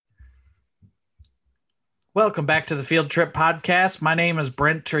Welcome back to the Field Trip Podcast. My name is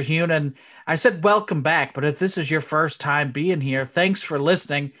Brent Terhune, and I said welcome back, but if this is your first time being here, thanks for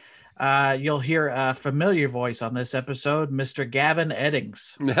listening. You'll hear a familiar voice on this episode, Mr. Gavin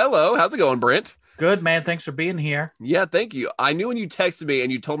Eddings. Hello, how's it going, Brent? Good, man. Thanks for being here. Yeah, thank you. I knew when you texted me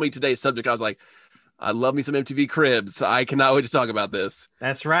and you told me today's subject, I was like, I love me some MTV Cribs. I cannot wait to talk about this.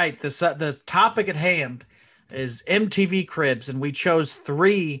 That's right. The topic at hand is MTV Cribs, and we chose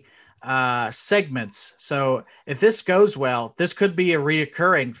three segments. So if this goes well, this could be a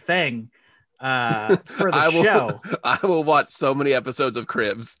reoccurring thing for the show. I will watch so many episodes of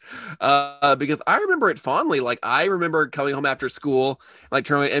Cribs because I remember it fondly. Like I remember coming home after school, like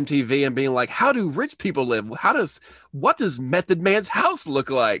turning on MTV and being like, "How do rich people live? What does Method Man's house look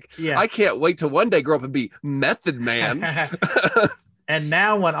like?" Yeah. I can't wait to one day grow up and be Method Man. And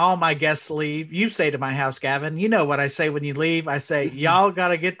now when all my guests leave, you say to my house, Gavin, you know what I say when you leave? I say, y'all got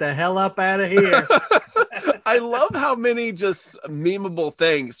to get the hell up out of here. I love how many just memeable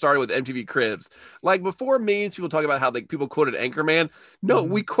things started with MTV Cribs. Like before memes, people talk about how people quoted Anchorman. No,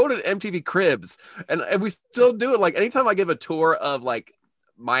 we quoted MTV Cribs, and we still do it. Like anytime I give a tour of like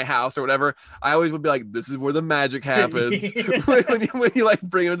my house or whatever, I always would be like, this is where the magic happens. when you like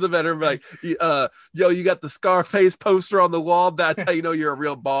bring them to the bedroom, like, yo, you got the Scarface poster on the wall. That's how you know you're a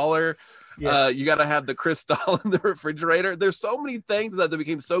real baller. Yeah. You got to have the crystal in the refrigerator. There's so many things that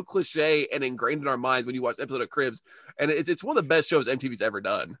became so cliche and ingrained in our minds when you watch an episode of Cribs. And it's one of the best shows MTV's ever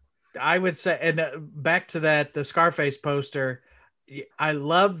done. I would say, and back to that, the Scarface poster, I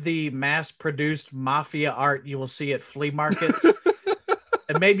love the mass-produced mafia art you will see at flea markets.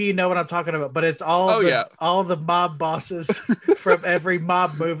 And maybe you know what I'm talking about, but it's all the mob bosses from every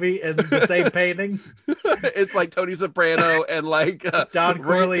mob movie in the same painting. It's like Tony Soprano and like Don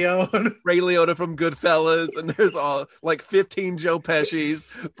Corleone, Ray Liotta from Goodfellas, and there's all like 15 Joe Pesci's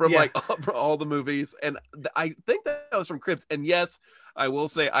from like all the movies. And I think that was from Cribs. And yes, I will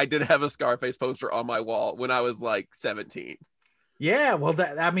say I did have a Scarface poster on my wall when I was like 17. Yeah, well,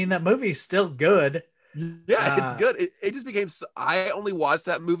 that movie's still good. Yeah, it's good. It just became I only watched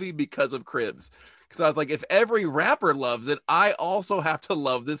that movie because of Cribs, because I was like, if every rapper loves it, I also have to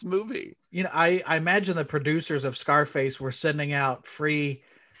love this movie. You know, I imagine the producers of Scarface were sending out free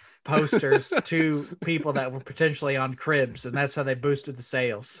posters to people that were potentially on Cribs, and that's how they boosted the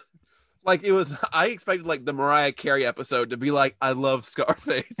sales. Like I expected like the Mariah Carey episode to be like, I love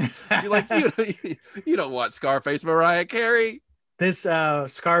Scarface. You're like, you don't watch Scarface, Mariah Carey. This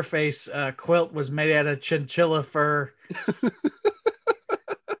Scarface quilt was made out of chinchilla fur.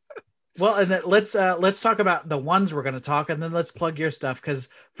 Well, and let's talk about the ones we're going to talk, and then let's plug your stuff, because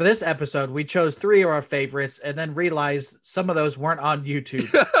for this episode we chose three of our favorites, and then realized some of those weren't on YouTube.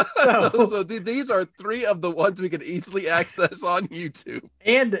 So these are three of the ones we could easily access on YouTube.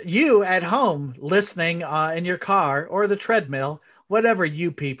 And you at home listening in your car or the treadmill, whatever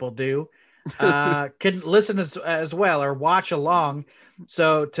you people do, can listen as well or watch along.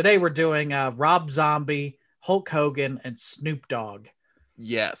 So today we're doing Rob Zombie, Hulk Hogan, and Snoop Dogg.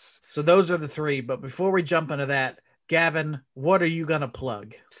 Yes. So those are the three. But before we jump into that, Gavin, what are you going to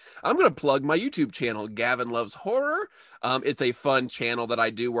plug? I'm going to plug my YouTube channel, Gavin Loves Horror. It's a fun channel that I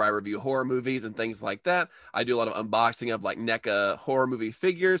do where I review horror movies and things like that. I do a lot of unboxing of like NECA horror movie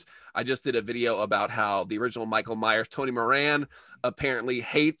figures. I just did a video about how the original Michael Myers, Tony Moran, apparently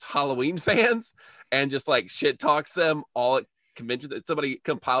hates Halloween fans and just like shit talks them all at conventions. Somebody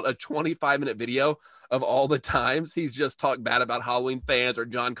compiled a 25-minute video of all the times he's just talked bad about Halloween fans or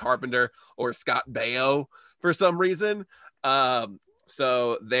John Carpenter or Scott Baio for some reason.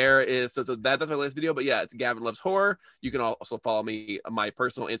 So there is, that's my latest video, but yeah, it's Gavin Loves Horror. You can also follow me on my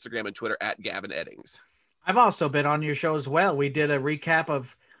personal Instagram and Twitter at Gavin Eddings. I've also been on your show as well. We did a recap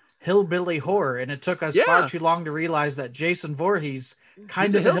of Hillbilly Horror, and it took us far too long to realize that Jason Voorhees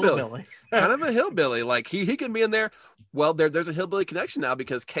kind of a hillbilly. Kind of a hillbilly. Like he can be in there. Well, there's a hillbilly connection now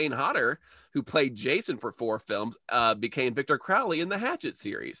because Kane Hodder, who played Jason for 4 films, became Victor Crowley in the Hatchet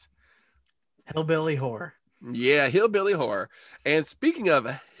series. Hillbilly Horror. Yeah, Hillbilly Horror. And speaking of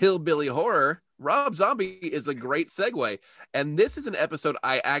Hillbilly Horror, Rob Zombie is a great segue. And this is an episode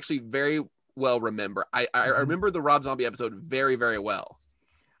I actually very well remember. I remember the Rob Zombie episode very, very well.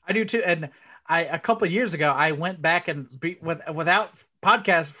 I do too. And a couple of years ago, I went back and without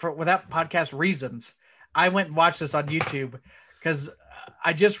podcast reasons, I went and watched this on YouTube because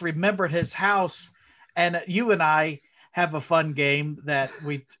I just remembered his house. And you and I have a fun game that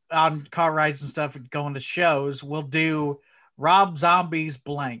we on car rides and stuff and going to shows. We'll do Rob Zombie's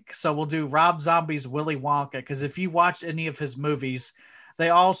blank. So we'll do Rob Zombie's Willy Wonka, because if you watch any of his movies, they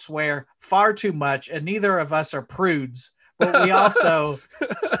all swear far too much, and neither of us are prudes, but we also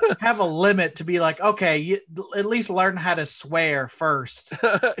have a limit to be like, okay, you at least learn how to swear first.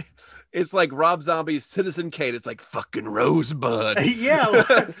 It's like Rob Zombie's Citizen Kane. It's like fucking Rosebud. Yeah.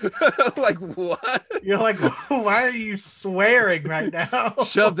 Like what? You're like, why are you swearing right now?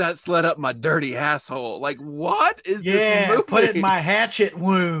 Shove that sled up my dirty asshole. Like what is this Yeah, movie? put it in my hatchet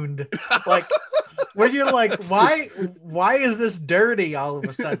wound. Like, where you're like, why is this dirty all of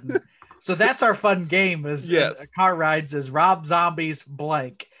a sudden? So that's our fun game is Yes. car rides is Rob Zombie's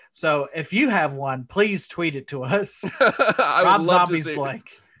blank. So if you have one, please tweet it to us. I Rob would love to Zombie's see.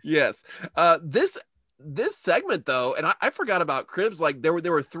 blank. Yes. This segment though, and I forgot about Cribs. Like there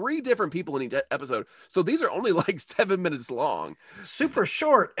were 3 different people in each episode, so these are only like 7 minutes long. Super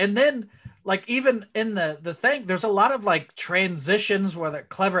short. And then like even in the thing, there's a lot of like transitions where the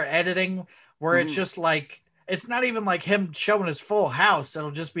clever editing where it's just like it's not even like him showing his full house. It'll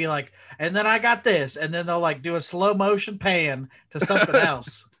just be like, and then I got this, and then they'll like do a slow motion pan to something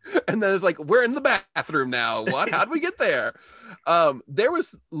else. And then it's like, we're in the bathroom now. What? How'd we get there? There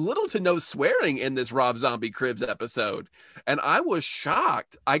was little to no swearing in this Rob Zombie Cribs episode. And I was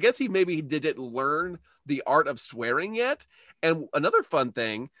shocked. I guess he didn't learn the art of swearing yet. And another fun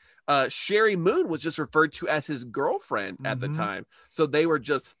thing, Sherry Moon was just referred to as his girlfriend at the time. So they were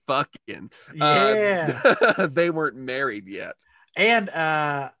just fucking. Yeah. They weren't married yet. And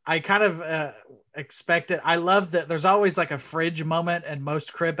I kind of expected, I love that there's always like a fridge moment in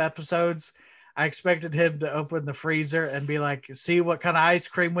most Crib episodes. I expected him to open the freezer and be like, see what kind of ice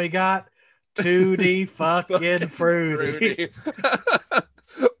cream we got? Tutti fucking fruity.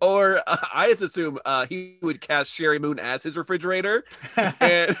 Or I just assume he would cast Sherry Moon as his refrigerator.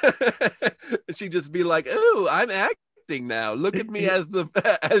 And she'd just be like, oh, I'm acting now. Look at me as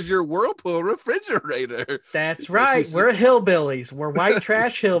your Whirlpool refrigerator. That's right. We're hillbillies. We're white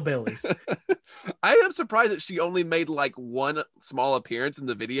trash hillbillies. I am surprised that she only made like one small appearance in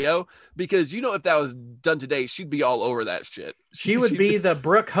the video because if that was done today, she'd be all over that shit. She would be the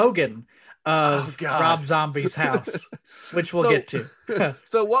Brooke Hogan of Rob Zombie's house, which we'll get to.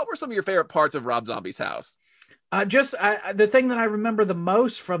 So what were some of your favorite parts of Rob Zombie's house? The thing that I remember the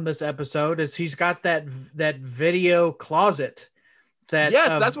most from this episode is he's got that video closet.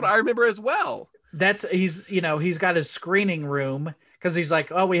 That's what I remember as well. He's got his screening room because he's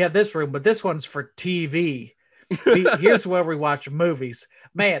like, oh, we have this room, but this one's for TV. Here's where we watch movies.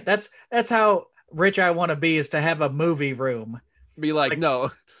 Man, that's how rich I want to be, is to have a movie room. Be like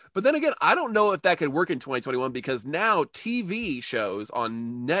no. But then again, I don't know if that could work in 2021 because now TV shows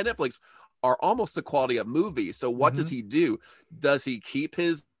on Netflix are almost the quality of movies. So what does he do? Does he keep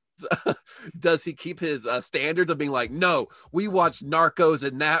his standards of being like, no, we watch Narcos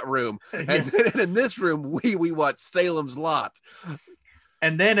in that room, and then in this room we watch Salem's Lot.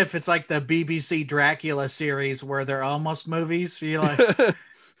 And then if it's like the BBC Dracula series where they're almost movies, you're like,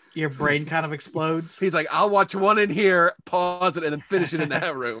 your brain kind of explodes. He's like, I'll watch one in here, pause it, and then finish it in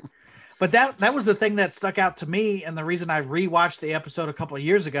that room. But that was the thing that stuck out to me, and the reason I rewatched the episode a couple of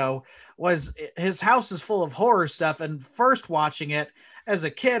years ago was his house is full of horror stuff. And first watching it as a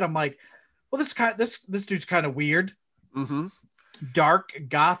kid, I'm like, well, this dude's kind of weird, dark,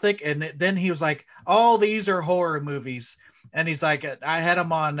 gothic. And then he was like, oh, these are horror movies. And he's like, I had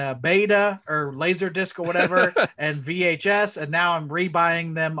them on beta or Laserdisc or whatever and VHS, and now I'm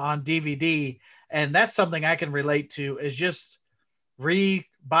rebuying them on DVD. And that's something I can relate to, is just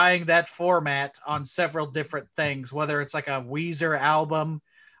buying that format on several different things, whether it's like a Weezer album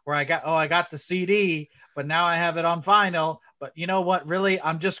where I got the CD, but now I have it on vinyl. But you know what? Really,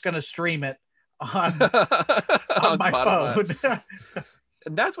 I'm just going to stream it on my phone.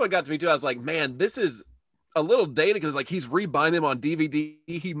 And that's what got to me too. I was like, man, this is a little dated because like he's rebuying them on DVD.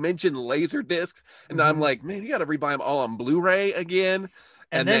 He mentioned laser discs, and I'm like, man, you got to rebuy them all on Blu-ray again.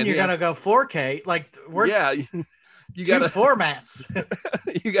 And then you're gonna go 4K. Like you got formats.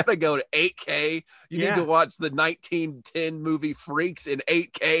 You got to go to 8K. You need to watch the 1910 movie Freaks in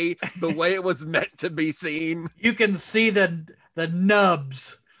 8K, the way it was meant to be seen. You can see the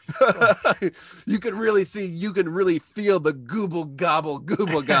nubs. You can really feel the gooble gobble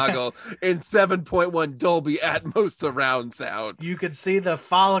goggle in 7.1 Dolby Atmos surround sound. You can see the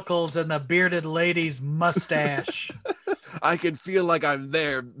follicles in the bearded lady's mustache. I can feel like I'm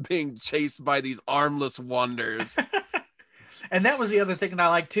there being chased by these armless wonders. And that was the other thing that I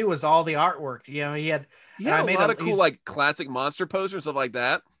liked too, was all the artwork. He had a lot of cool like classic monster posters, stuff like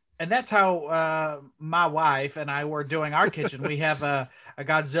that. And that's how my wife and I were doing our kitchen. We have a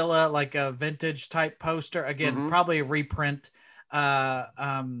Godzilla, like a vintage type poster. Again, probably a reprint. Abbott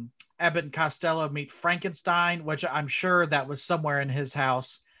and Costello meet Frankenstein, which I'm sure that was somewhere in his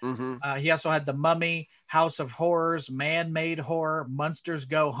house. Mm-hmm. He also had The Mummy, House of Horrors, Man-Made Horror, Monsters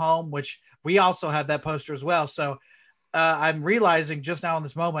Go Home, which we also have that poster as well. So I'm realizing just now in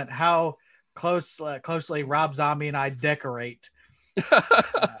this moment how closely Rob Zombie and I decorate.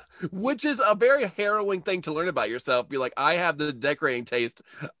 Which is a very harrowing thing to learn about yourself. Be like, I have the decorating taste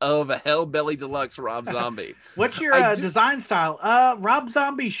of a Hellbelly Deluxe Rob Zombie. What's your design style? Rob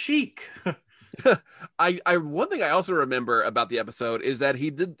Zombie chic. I one thing I also remember about the episode is that he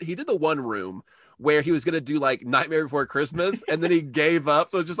did the one room where he was gonna do like Nightmare Before Christmas, and then he gave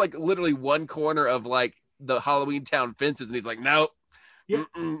up. So it's just like literally one corner of like the Halloween Town fences, and he's like, no, yeah.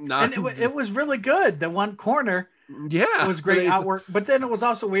 And it was really good. The one corner. Yeah, it was great outwork. But then it was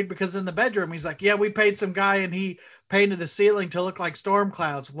also weird because in the bedroom, he's like, yeah, we paid some guy and he painted the ceiling to look like storm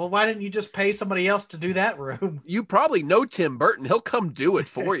clouds. Well, why didn't you just pay somebody else to do that room? You probably know Tim Burton. He'll come do it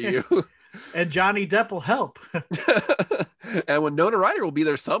for you. And Johnny Depp will help. And Winona Ryder will be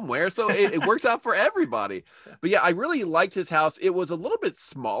there somewhere. So it works out for everybody. But yeah, I really liked his house. It was a little bit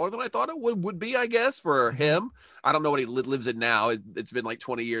smaller than I thought it would be, I guess, for him. I don't know what he lives in now. It's been like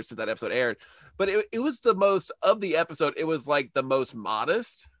 20 years since that episode aired. But it was the most of the episode. It was like the most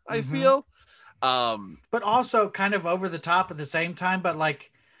modest, I feel. But also kind of over the top at the same time, but like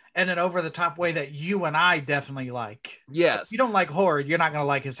in an over the top way that you and I definitely like. Yes. If you don't like horror, you're not going to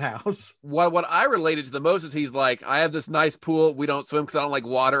like his house. What I related to the most is he's like, I have this nice pool. We don't swim because I don't like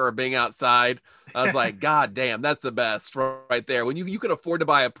water or being outside. I was like, God damn, that's the best right there. When you could afford to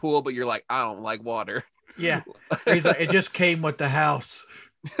buy a pool, but you're like, I don't like water. Yeah. He's like, it just came with the house.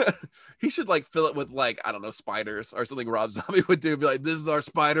 He should like fill it with like, I don't know, spiders or something Rob Zombie would do. Be like, this is our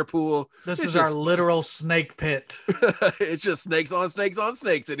spider pool. This is our literal snake pit. It's just snakes on snakes on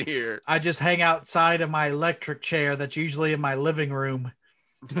snakes in here. I just hang outside in my electric chair that's usually in my living room.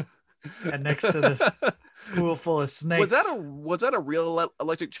 And next to this pool full of snakes. Was that a real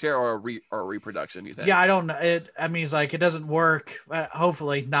electric chair or a reproduction, you think? Yeah, I don't know. I mean, it's like it doesn't work.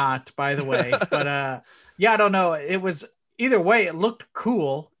 Hopefully not, by the way. But yeah, I don't know. It was either way, it looked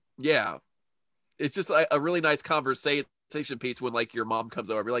cool. Yeah. It's just like a really nice conversation piece when like your mom comes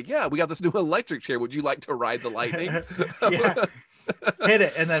over. Be like, yeah, we got this new electric chair. Would you like to ride the lightning? Yeah. Hit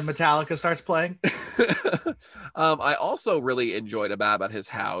it. And then Metallica starts playing. I also really enjoyed about his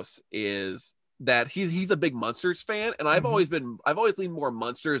house is that he's a big Munsters fan. And I've always leaned more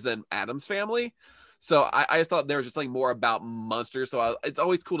Munsters than Addams Family. So I just thought there was just something more about Munsters. So it's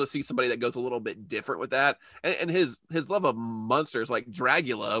always cool to see somebody that goes a little bit different with that. And his love of Munsters, like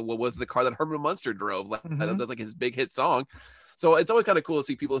Dragula, was the car that Herman Munster drove. Like, that's like his big hit song. So it's always kind of cool to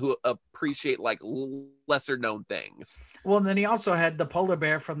see people who appreciate like lesser known things. Well, and then he also had the polar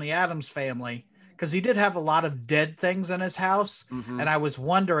bear from the Addams Family, because he did have a lot of dead things in his house. And I was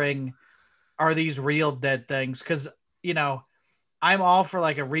wondering, are these real dead things? Because, you know, I'm all for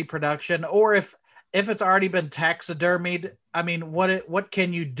like a reproduction, or if it's already been taxidermied, I mean, what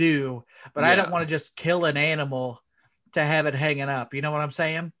can you do? But I don't want to just kill an animal to have it hanging up. You know what I'm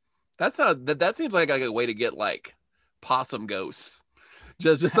saying? That seems like a way to get like possum ghosts.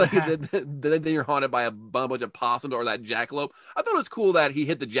 Just like then you're haunted by a bunch of possums or that jackalope. I thought it was cool that he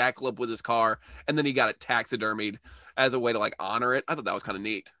hit the jackalope with his car and then he got it taxidermied as a way to like honor it. I thought that was kind of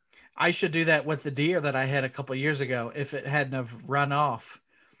neat. I should do that with the deer that I had a couple of years ago if it hadn't have run off.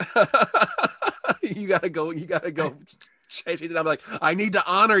 You gotta go chase it. I'm like, I need to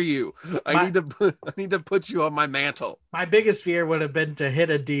honor you. I need to put you on my mantle. My biggest fear would have been to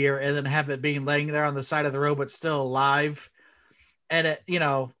hit a deer and then have it being laying there on the side of the road but still alive. And it, you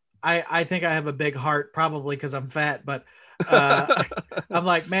know, I think I have a big heart, probably because I'm fat, but I'm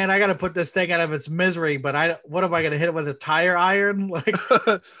like, man, I got to put this thing out of its misery, but what am I going to hit it with, a tire iron? Like,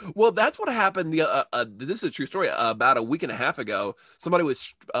 well, that's what happened. This is a true story. About a week and a half ago, somebody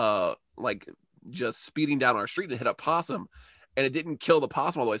was like just speeding down our street and hit a possum, and it didn't kill the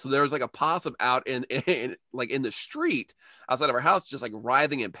possum all the way. So there was like a possum out in like in the street outside of our house, just like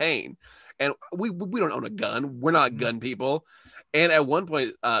writhing in pain. And we don't own a gun. We're not gun people. And at one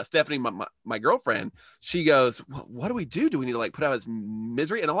point, Stephanie, my girlfriend, she goes, what do we do? Do we need to like put out his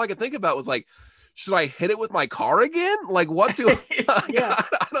misery? And all I could think about was like, should I hit it with my car again? Like, what do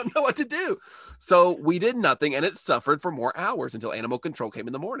I don't know what to do. So we did nothing, and it suffered for more hours until animal control came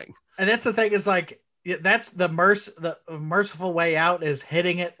in the morning. And that's the thing, is like, that's the merciful way out, is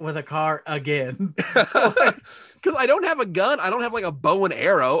hitting it with a car again. Because I don't have a gun. I don't have like a bow and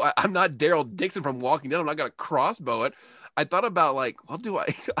arrow. I'm not Daryl Dixon from Walking Dead. I'm not going to crossbow it. I thought about like, well,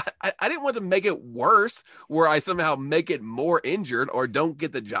 I didn't want to make it worse where I somehow make it more injured or don't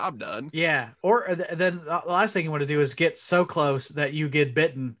get the job done. Yeah. Or then the last thing you want to do is get so close that you get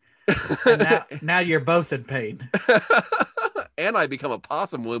bitten. And now you're both in pain. and I become a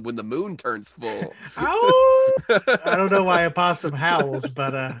possum when the moon turns full. Ow! I don't know why a possum howls,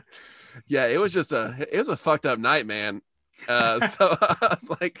 but yeah, it was a fucked up night, man. So I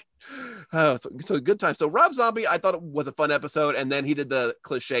was like, oh, so good time. So Rob Zombie, I thought it was a fun episode, and then he did the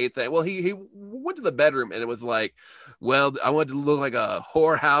cliche thing. Well, he went to the bedroom, and it was like, well, I want to look like a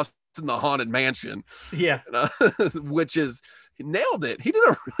whorehouse in the haunted mansion. yeah, which is he nailed it. He did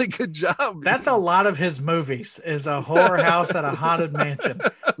a really good job. that's a lot of his movies is a horror house at a haunted mansion,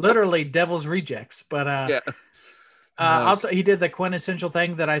 literally Devil's Rejects. But yeah. also he did the quintessential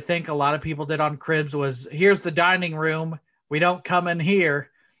thing that I think a lot of people did on Cribs was here's the dining room. We don't come in here.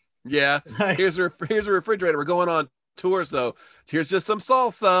 Yeah. Here's a refrigerator. We're going on tour. So here's just some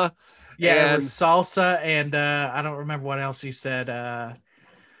salsa. Yeah, it was salsa and I don't remember what else he said.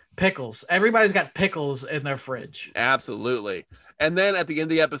 Pickles. Everybody's got pickles in their fridge. Absolutely. And then at the end of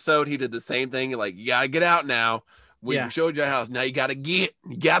the episode, he did the same thing. Like, you gotta get out now. We showed you a house. Now you gotta get.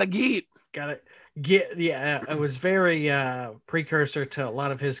 Gotta get. Yeah, it was very precursor to a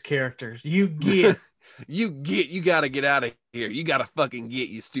lot of his characters. You get. You gotta get out of here. You gotta fucking get,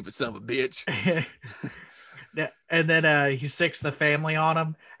 you stupid son of a bitch. And then he sicks the family on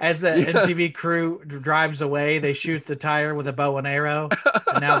him. As the MTV crew drives away, they shoot the tire with a bow and arrow,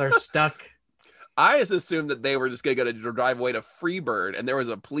 and now they're stuck. I just assumed that they were just going to drive away to Freebird, and there was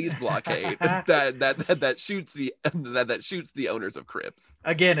a police blockade that shoots the owners of Cribs.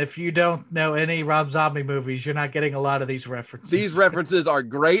 Again, if you don't know any Rob Zombie movies, you're not getting a lot of these references. These references are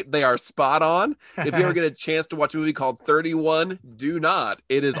great. They are spot on. If you ever get a chance to watch a movie called 31, do not.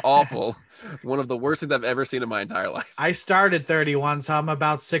 It is awful. One of the worst things I've ever seen in my entire life. I started 31, so I'm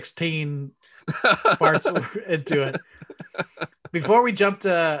about 16 parts into it. Before we jump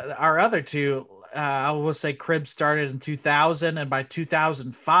to our other two, I will say Cribs started in 2000, and by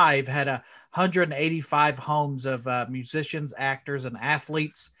 2005 had 185 homes of musicians, actors, and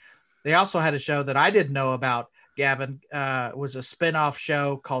athletes. They also had a show that I didn't know about, Gavin. It was a spin-off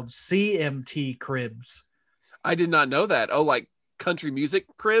show called CMT Cribs. I did not know that. Oh, like country music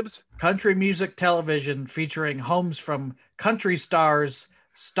Cribs? Country music television featuring homes from country stars,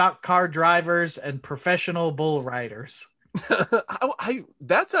 stock car drivers, and professional bull riders.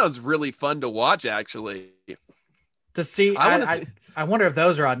 That sounds really fun to watch, actually. To see, I wonder if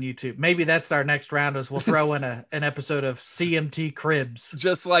those are on YouTube. Maybe that's our next round. Is we'll throw in an episode of CMT Cribs,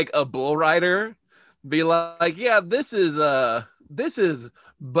 just like a bull rider, be like, yeah, this is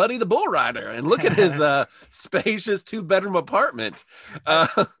Buddy the Bull Rider, and look at his spacious 2-bedroom apartment.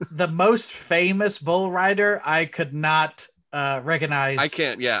 The most famous bull rider I could not recognize. I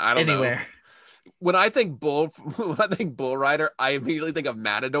can't. Yeah, I don't anywhere. know. When I think bull rider, I immediately think of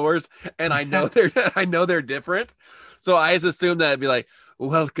matadors, and I know they're different. So I just assume that it'd be like,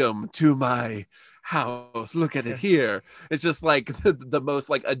 welcome to my house. Look at it here. It's just like the most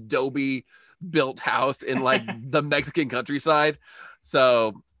like Adobe built house in like the Mexican countryside.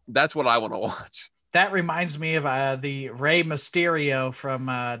 So that's what I want to watch. That reminds me of the Rey Mysterio from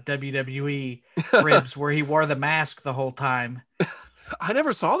WWE Cribs, where he wore the mask the whole time. I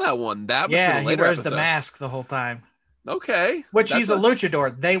never saw that one. That was he wears the mask the whole time. Okay. Which he's a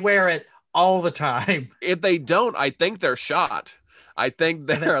luchador. They wear it all the time. If they don't, I think they're shot. I think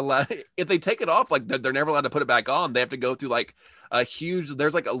they're allowed, if they take it off, like they're never allowed to put it back on. They have to go through like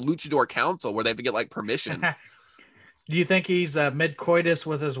there's like a luchador council where they have to get like permission. Do you think he's mid-coitus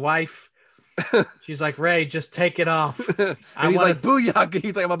with his wife? She's like, Ray, just take it off. And he's like, booyaka.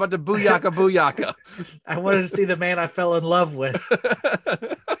 He's like, I'm about to booyaka. I wanted to see the man I fell in love with.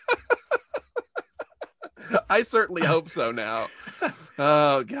 I certainly hope so now.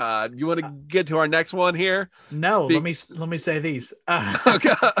 Oh God. You want to get to our next one here? No, let me say these.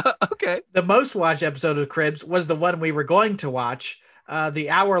 Okay. The most watched episode of Cribs was the one we were going to watch, the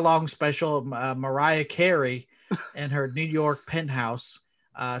hour-long special of Mariah Carey in her New York penthouse.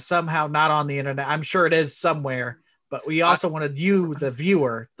 Somehow not on the internet. I'm sure it is somewhere, but we also wanted you, the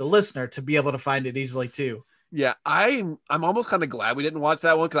viewer, the listener, to be able to find it easily too. Yeah, I'm almost kind of glad we didn't watch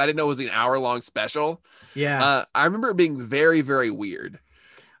that one because I didn't know it was an hour-long special. Yeah. I remember it being very, very weird.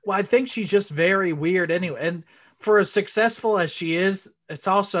 Well, I think she's just very weird anyway. And for as successful as she is, it's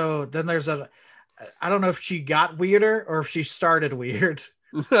also, then there's I don't know if she got weirder or if she started weird.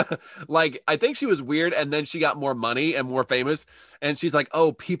 Like, I think she was weird and then she got more money and more famous. And she's like,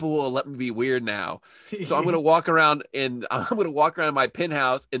 oh, people will let me be weird now. So I'm going to walk around in my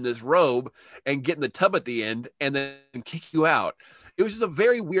penthouse in this robe and get in the tub at the end and then kick you out. It was just a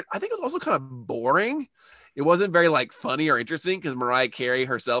very weird, I think it was also kind of boring. It wasn't very like funny or interesting because Mariah Carey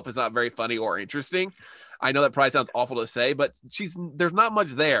herself is not very funny or interesting. I know that probably sounds awful to say, but there's not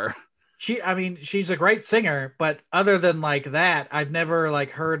much there. I mean, she's a great singer, but other than like that, I've never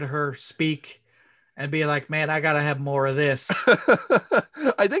like heard her speak and be like, man, I gotta have more of this.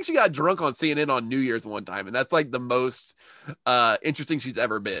 I think she got drunk on CNN on New Year's one time, and that's like the most interesting she's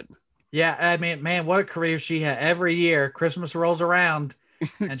ever been. Yeah, I mean, man, what a career she had. Every year, Christmas rolls around,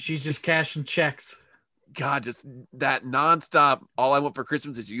 and she's just cashing checks. God, just that nonstop. All I want for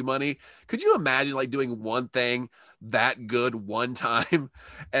Christmas is you money. Could you imagine like doing one thing that good one time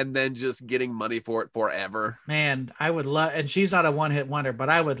and then just getting money for it forever? Man, I would love, and she's not a one-hit wonder, but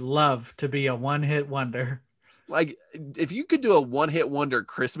I would love to be a one-hit wonder. Like, if you could do a one-hit wonder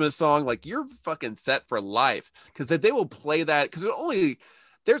Christmas song, like you're fucking set for life, because they will play that, because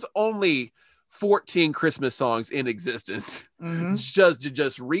there's only 14 Christmas songs in existence,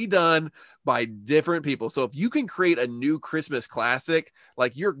 just redone by different people. So if you can create a new Christmas classic,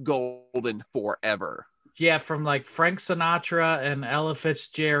 like you're golden forever. Yeah, from like Frank Sinatra and Ella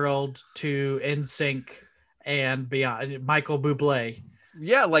Fitzgerald to NSYNC and beyond, Michael Bublé.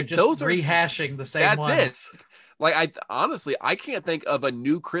 Yeah, like just those are rehashing the same that's ones. it. Like I honestly can't think of a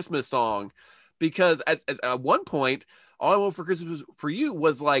new Christmas song, because at one point, All I Want for Christmas for You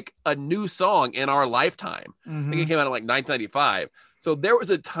was like a new song in our lifetime. I think it came out in like 1995. So there was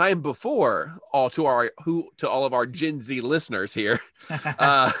a time before, to all of our Gen Z listeners here,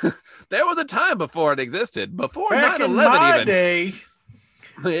 there was a time before it existed, before 9/11 even. Day,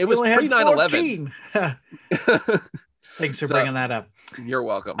 it was pre 9/11. Thanks for bringing that up. You're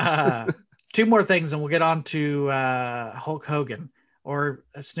welcome. Two more things, and we'll get on to Hulk Hogan or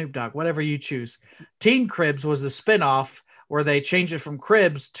Snoop Dogg, whatever you choose. Teen Cribs was a spinoff where they changed it from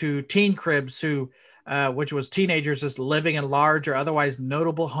Cribs to Teen Cribs, which was teenagers just living in large or otherwise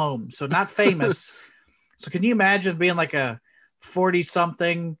notable homes. So not famous. So can you imagine being like a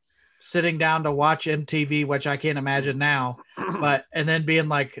 40-something sitting down to watch MTV, which I can't imagine now, and then being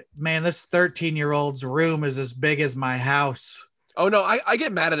like, man, this 13-year-old's room is as big as my house. Oh no, I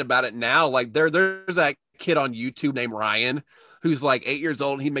get mad about it now. Like there's that kid on YouTube named Ryan who's like 8 years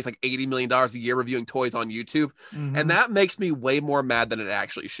old, and he makes like $80 million a year reviewing toys on YouTube. And that makes me way more mad than it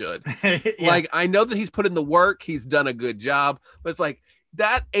actually should. Yeah. Like, I know that he's put in the work, he's done a good job, but it's like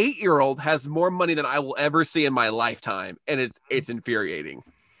that 8-year-old has more money than I will ever see in my lifetime. And it's infuriating.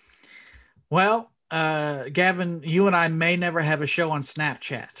 Well, Gavin, you and I may never have a show on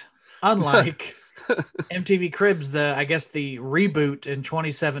Snapchat. Unlike MTV Cribs, I guess the reboot in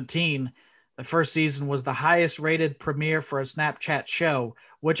 2017, the first season was the highest rated premiere for a Snapchat show,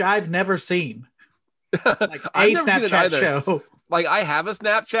 which I've never seen. Like a Snapchat show. Like I have a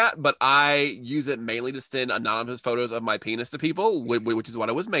Snapchat, but I use it mainly to send anonymous photos of my penis to people, which is what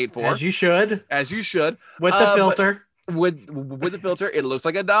it was made for. As you should. With the filter. With the filter, it looks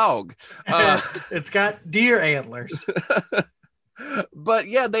like a dog. It's got deer antlers. But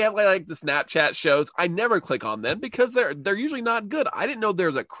yeah, they have like the Snapchat shows. I never click on them because they're usually not good. I didn't know there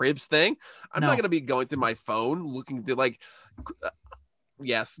was a Cribs thing. I'm not going to be going through my phone looking to like.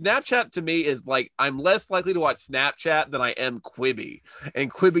 Yeah, Snapchat to me is like I'm less likely to watch Snapchat than I am Quibi,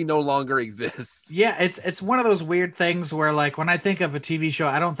 and Quibi no longer exists. Yeah, it's one of those weird things where like when I think of a TV show,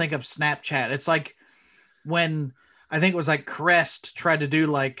 I don't think of Snapchat. It's like when I think it was like Crest tried to do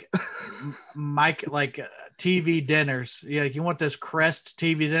like TV dinners. Yeah, like, you want this Crest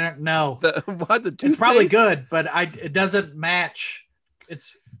TV dinner? No, it's probably good, but it doesn't match.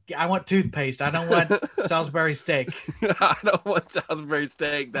 I want toothpaste. I don't want Salisbury steak. I don't want Salisbury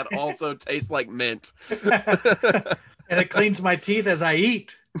steak that also tastes like mint. And it cleans my teeth as I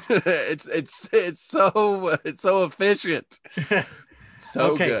eat. It's so efficient.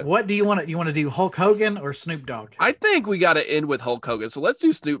 So okay, good. What do you want? You want to do Hulk Hogan or Snoop Dogg? I think we got to end with Hulk Hogan. So let's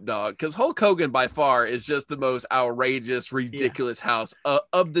do Snoop Dogg, because Hulk Hogan by far is just the most outrageous, ridiculous house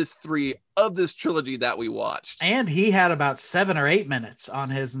of this trilogy that we watched. And he had about 7 or 8 minutes on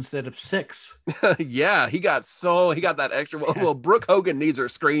his instead of 6. Yeah, he got that extra. Well, Brooke Hogan needs her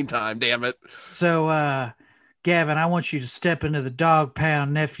screen time. Damn it. So, Gavin, I want you to step into the dog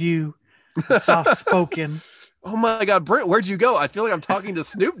pound, nephew. Soft spoken. Oh my God, Brent, where'd you go? I feel like I'm talking to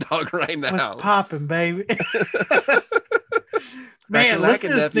Snoop Dogg right now. What's popping, baby? Man, listen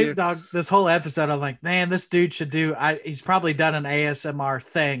to Snoop Dogg this whole episode. I'm like, man, this dude should he's probably done an ASMR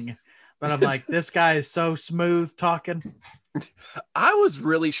thing. But I'm like, this guy is so smooth talking. I was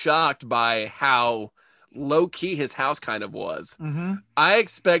really shocked by how low key his house kind of was. I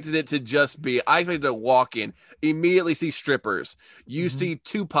expected it to just be, I expected to walk in, immediately see strippers. You see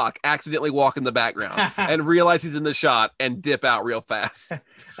Tupac accidentally walk in the background and realize he's in the shot and dip out real fast.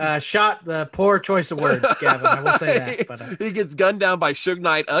 Shot, the poor choice of words, Gavin. I will say that. But, he gets gunned down by Suge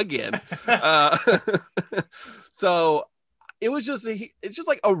Knight again. So it was just it's just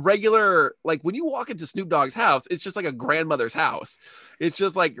like a regular, like when you walk into Snoop Dogg's house, it's just like a grandmother's house. It's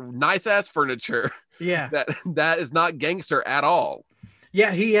just like nice ass furniture. Yeah. That is not gangster at all.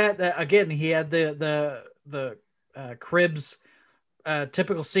 Yeah, he had he had the Cribs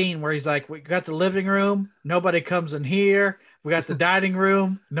typical scene where he's like, we got the living room, nobody comes in here. We got the dining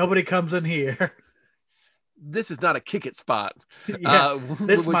room, nobody comes in here. This is not a kick it spot. Yeah,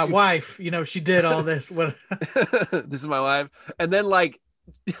 this is my wife. You know, she did all this. This is my wife. And then like,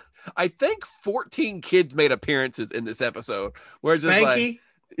 I think 14 kids made appearances in this episode. Where just like,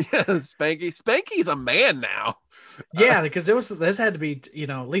 yeah, Spanky's a man now. Yeah, because this had to be, you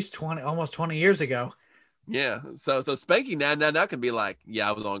know, at least almost 20 years ago. Yeah. So Spanky now can be like, yeah,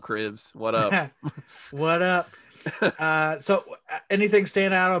 I was on Cribs. What up? What up? So anything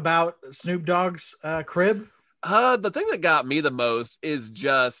stand out about Snoop Dogg's crib? The thing that got me the most is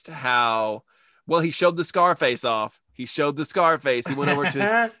just how well he showed the Scarface off. He showed the Scarface. He went over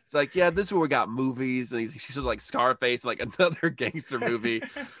to it's like, yeah, this is where we got movies, and he showed like Scarface, like another gangster movie.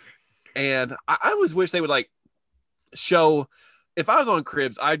 And I always wish they would like show, if I was on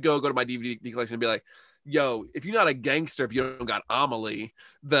Cribs, I'd go to my DVD collection and be like, yo, if you're not a gangster, if you don't got Amelie,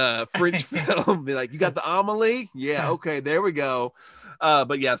 the French film, be like, you got the Amelie? Yeah, okay, there we go.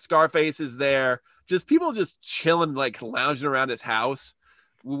 But yeah, Scarface is there. Just people just chilling, like lounging around his house,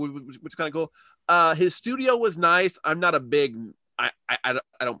 which is kind of cool. His studio was nice. I'm not a big, I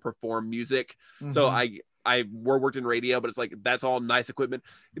don't perform music, so I worked in radio, but it's like, that's all nice equipment.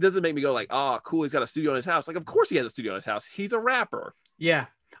 It doesn't make me go like, oh, cool, he's got a studio in his house. Like, of course he has a studio in his house. He's a rapper. Yeah.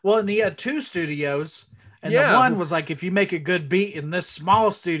 Well, and he had 2 studios, and the one was like, if you make a good beat in this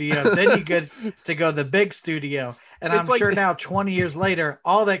small studio, then you get to go to the big studio. And I'm sure now, 20 years later,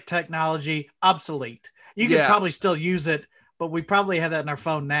 all that technology obsolete. You could probably still use it, but we probably have that in our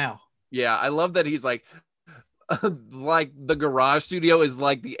phone now. Yeah, I love that he's like the garage studio is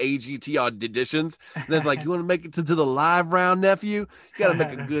like the AGT auditions. And it's like, you want to make it to the live round, nephew? You got to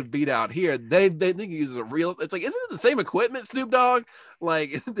make a good beat out here. They think he uses a real. It's like, isn't it the same equipment, Snoop Dogg?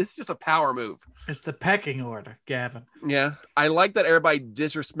 Like, it's just a power move. It's the pecking order, Gavin. Yeah, I like that everybody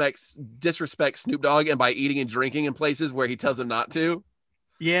disrespects Snoop Dogg and by eating and drinking in places where he tells them not to.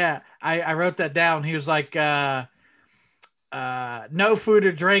 Yeah, I wrote that down. He was like, no food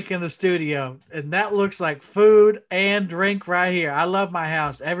or drink in the studio, and that looks like food and drink right here. I love my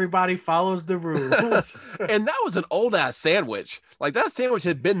house. Everybody follows the rules. And that was an old ass sandwich. Like, that sandwich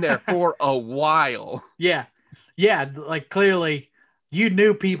had been there for a while. Yeah, like clearly you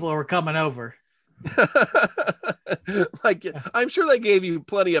knew people were coming over. Like, I'm sure they gave you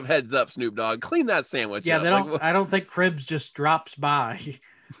plenty of heads up, Snoop Dogg. Clean that sandwich up. They don't. I don't think Cribs just drops by.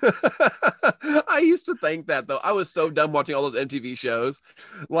 I used to think that, though. I was so dumb watching all those MTV shows.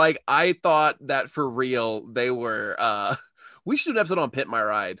 Like, I thought that for real they were we should do an episode on Pimp My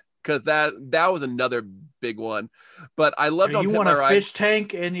Ride, because that was another big one. But I loved on Pimp My Ride. You want a fish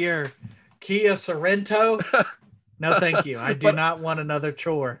tank in your Kia Sorrento? No, thank you. I do not want another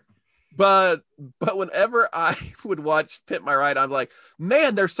chore. But whenever I would watch Pimp My Ride, I'm like,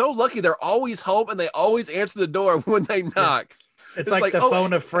 man, they're so lucky. They're always home and they always answer the door when they knock. It's like the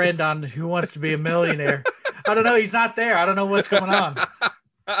phone a friend on Who Wants to Be a Millionaire. I don't know. He's not there. I don't know what's going on.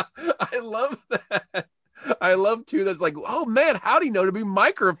 I love that. I love too. That's like, oh man, how do you know to be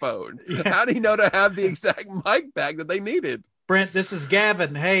microphone? Yeah. How do you know to have the exact mic bag that they needed? Brent, this is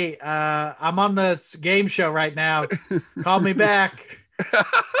Gavin. Hey, I'm on the game show right now. Call me back.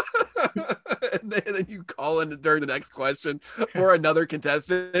 And then you call in during the next question or another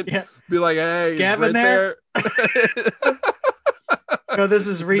contestant. Yeah. Be like, hey, is Gavin there? No, this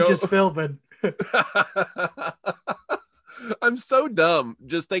is Regis Philbin. I'm so dumb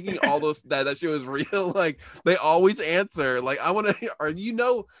just thinking all those that shit was real. Like, they always answer. Like, I want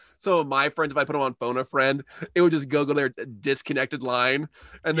to, some of my friends, if I put them on phone a friend, it would just go their disconnected line,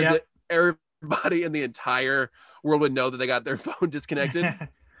 and then everybody in the entire world would know that they got their phone disconnected.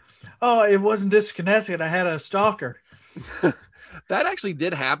 Oh, it wasn't disconnected. I had a stalker. That actually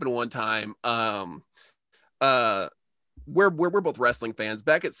did happen one time. We're both wrestling fans.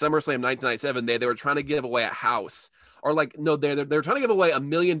 Back at SummerSlam 1997, they were trying to give away a house, or like, no, they're trying to give away $1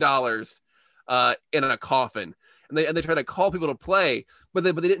 million in a coffin, and they tried to call people to play, but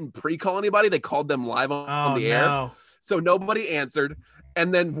they didn't pre-call anybody. They called them live on the air, so nobody answered.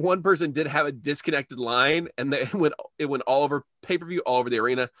 And then one person did have a disconnected line, and it went all over pay-per-view, all over the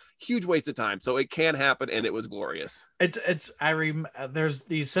arena. Huge waste of time. So it can happen, and it was glorious. There's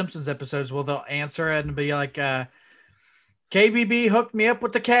these Simpsons episodes where they'll answer it and be like, KBB hooked me up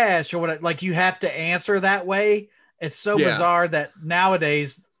with the cash, or what? Like, you have to answer that way. It's so bizarre that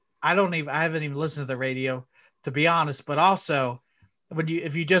nowadays I haven't even listened to the radio, to be honest. But also,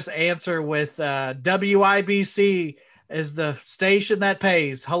 if you just answer with WIBC is the station that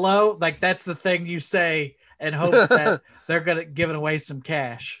pays, hello, like that's the thing you say in hopes that they're gonna giving away some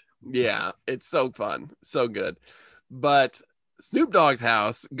cash. Yeah, it's so fun, so good. But Snoop Dogg's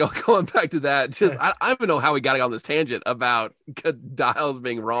house, going back to that, just I don't even know how we got on this tangent about dials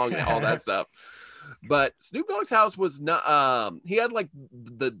being wrong and all that stuff. But Snoop Dogg's house was not. He had like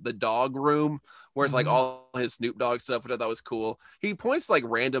the dog room where it's like all his Snoop Dogg stuff, which I thought was cool. He points to, like,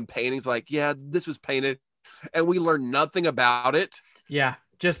 random paintings, like, yeah, this was painted, and we learn nothing about it. Yeah,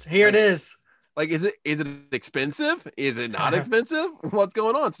 just here it is. Like, is it expensive? Is it not expensive? What's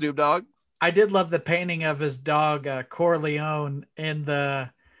going on, Snoop Dogg? I did love the painting of his dog Corleone in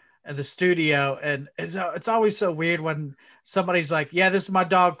the studio, and it's always so weird when somebody's like, "Yeah, this is my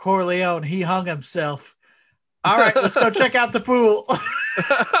dog Corleone. He hung himself." All right, let's go check out the pool.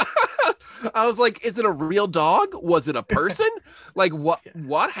 I was like, is it a real dog? Was it a person? Like,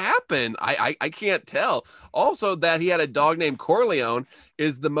 what happened? I can't tell. Also, that he had a dog named Corleone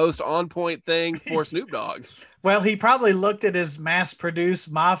is the most on point thing for Snoop Dogg. Well, he probably looked at his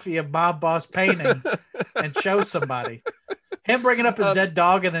mass-produced mafia mob boss painting and chose somebody. Him bringing up his dead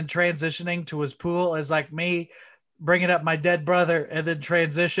dog and then transitioning to his pool is like me bringing up my dead brother and then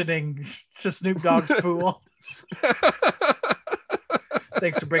transitioning to Snoop Dogg's pool.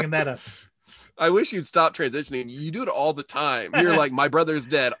 Thanks for bringing that up. I wish you'd stop transitioning. You do it all the time. You're like, my brother's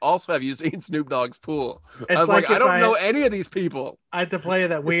dead. Also, have you seen Snoop Dogg's pool? I was like I don't know any of these people. I had to play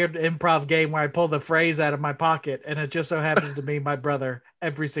that weird improv game where I pull the phrase out of my pocket, and it just so happens to be my brother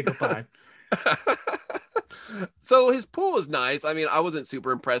every single time. So his pool is nice. I mean, I wasn't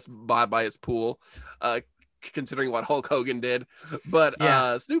super impressed by his pool, considering what Hulk Hogan did. But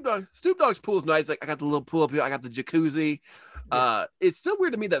Snoop Dogg's pool is nice. Like, I got the little pool up here. I got the jacuzzi. It's still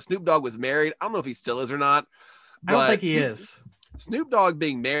weird to me that Snoop Dogg was married. I don't know if he still is or not. I don't think he is. Snoop Dogg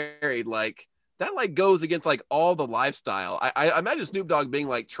being married, like, that like goes against like all the lifestyle. I imagine Snoop Dogg being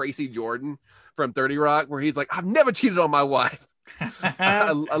like Tracy Jordan from 30 Rock, where he's like, I've never cheated on my wife.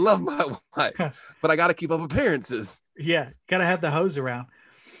 I love my wife, but I got to keep up appearances. Yeah, gotta have the hose around.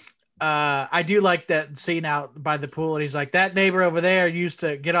 I do like that scene out by the pool, and he's like, that neighbor over there used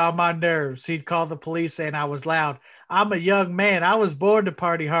to get on my nerves. He'd call the police saying I was loud. I'm a young man. I was born to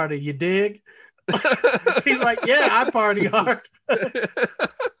party harder. You dig? He's like, yeah, I party hard.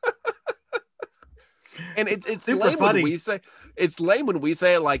 And it's lame funny when we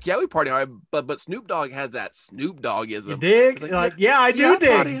say it, like, yeah, we party hard, but Snoop Dogg has that Snoop Doggism. You dig? Like, yeah, I do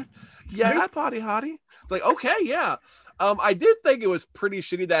dig. I party hottie. It's like, okay, yeah. I did think it was pretty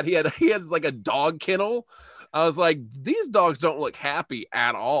shitty that he had like a dog kennel. I was like, these dogs don't look happy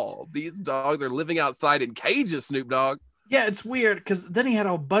at all. These dogs are living outside in cages, Snoop Dogg. Yeah, it's weird because then he had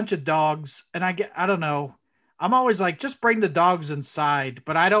a bunch of dogs, and I don't know. I'm always like, just bring the dogs inside,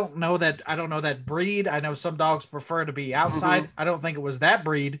 but I don't know that breed. I know some dogs prefer to be outside. I don't think it was that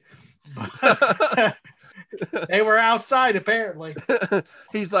breed. They were outside, apparently.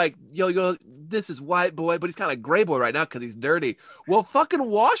 He's like, yo, this is white boy, but he's kind of gray boy right now because he's dirty. Well, fucking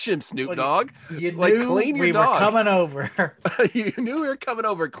wash him, Snoop Dogg. You like, knew clean your dog. Were coming over. You knew we were coming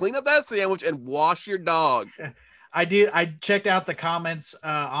over. Clean up that sandwich and wash your dog. I did. I checked out the comments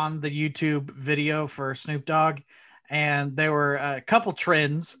on the YouTube video for Snoop Dogg, and there were a couple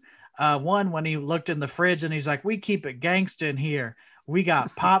trends. One, when he looked in the fridge and he's like, we keep it gangsta in here. We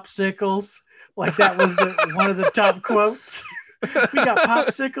got popsicles. Like, that was one of the top quotes. We got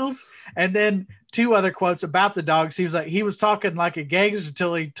popsicles. And then two other quotes about the dogs. He was talking like a gangster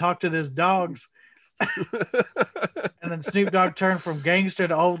until he talked to his dogs. And then Snoop Dogg turned from gangster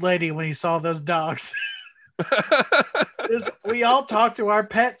to old lady when he saw those dogs. We all talk to our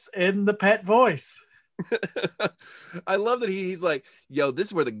pets in the pet voice. I love that he's like, yo, this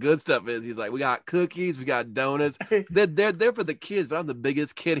is where the good stuff is. He's like, we got cookies, we got donuts. They're for the kids, but I'm the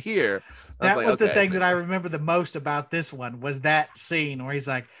biggest kid here. That was the thing that I remember the most about this one was that scene where he's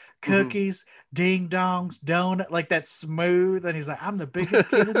like, cookies, ding dongs, donut, like that smooth. And he's like, I'm the biggest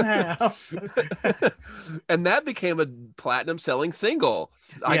kid in the house. And that became a platinum selling single.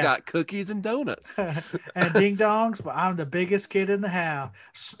 I got cookies and donuts. And ding dongs, but I'm the biggest kid in the house.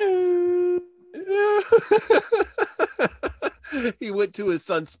 Snoop. He went to his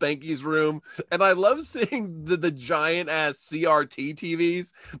son Spanky's room, and I love seeing the giant ass CRT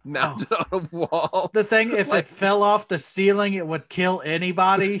TVs mounted on a wall. The thing, if it fell off the ceiling, it would kill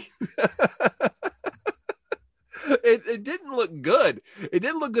anybody. it didn't look good. It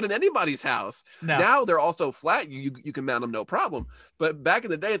didn't look good in anybody's house. No. Now they're also flat. You can mount them no problem. But back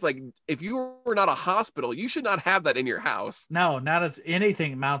in the day, it's like if you were not a hospital, you should not have that in your house. No, not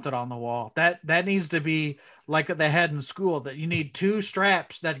anything mounted on the wall. That needs to be like they had in school, that you need 2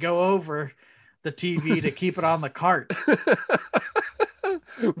 straps that go over the TV to keep it on the cart.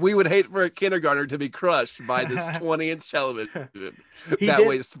 We would hate for a kindergartner to be crushed by this 20-inch television He that did-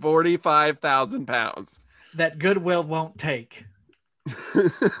 weighs 45,000 pounds. That Goodwill won't take.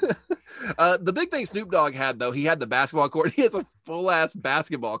 The big thing Snoop Dogg had, though, he had the basketball court. He has a full-ass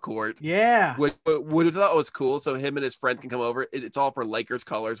basketball court. Yeah. Which I thought was cool. So him and his friend can come over. It's all for Lakers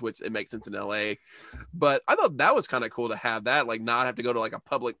colors, which it makes sense in LA. But I thought that was kind of cool to have that, like not have to go to like a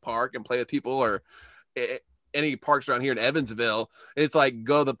public park and play with people, or any parks around here in Evansville. It's like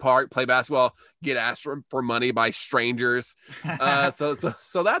go to the park, play basketball, get asked for money by strangers. So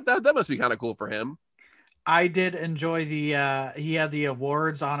that must be kind of cool for him. I did enjoy the he had the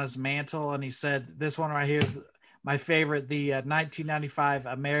awards on his mantle, and he said this one right here is my favorite, the 1995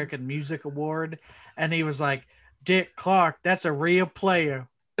 American Music Award. And he was like, Dick Clark, that's a real player.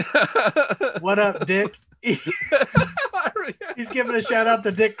 What up, Dick? He's giving a shout out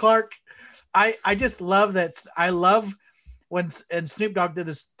to Dick Clark. I just love that. I love when, and Snoop Dogg did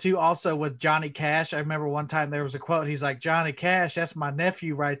this too also with Johnny Cash. I remember one time there was a quote. He's like, Johnny Cash, that's my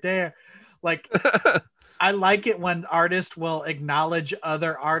nephew right there. Like, I like it when artists will acknowledge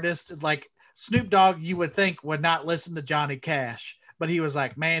other artists. Like Snoop Dogg, you would think would not listen to Johnny Cash, but he was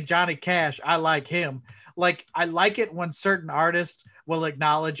like, man, Johnny Cash, I like him. Like, I like it when certain artists will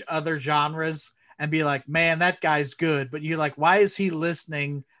acknowledge other genres and be like, man, that guy's good. But you're like, why is he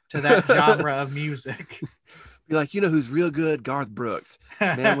listening to that genre of music? Be like, you know who's real good? Garth Brooks.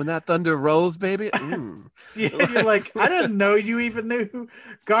 Man, when that thunder rolls, baby. Yeah, you're like, I didn't know you even knew who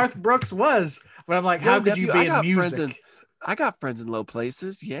Garth Brooks was. But I'm like, how could you be in music? I got friends in low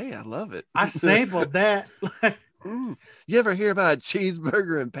places. Yeah, I love it. I sampled that. You ever hear about a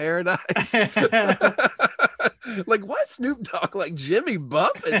cheeseburger in paradise? Like, why Snoop Dogg like Jimmy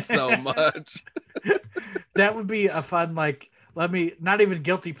Buffett so much? That would be a fun, like, let me, not even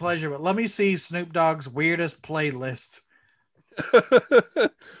guilty pleasure, but let me see Snoop Dogg's weirdest playlist.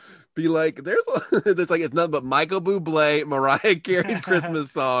 Be like, there's like, it's nothing but Michael Bublé, Mariah Carey's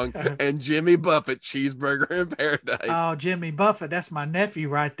Christmas song, and Jimmy Buffett, Cheeseburger in Paradise. Oh, Jimmy Buffett, that's my nephew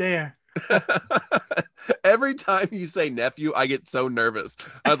right there. Every time you say nephew, I get so nervous.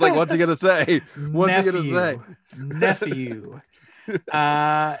 I was like, what's he gonna say? What's he gonna say? Nephew.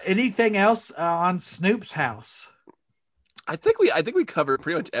 Anything else on Snoop's house? I think we covered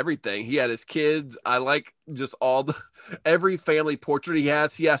pretty much everything. He had his kids. I like just every family portrait he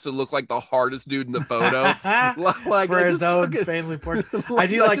has to look like the hardest dude in the photo. Like for his own family portrait. I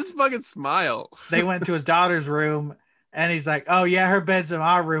do like just fucking smile. They went to his daughter's room and he's like, oh yeah, her bed's in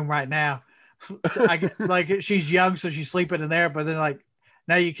our room right now. Like she's young, so she's sleeping in there, but then like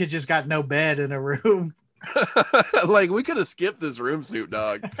now you could just got no bed in a room. Like we could have skipped this room, Snoop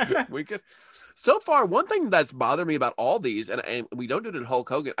Dogg. We could. So far, one thing that's bothered me about all these, and we don't do it in Hulk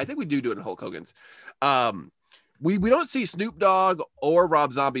Hogan. I think we do it in Hulk Hogan's. We don't see Snoop Dogg or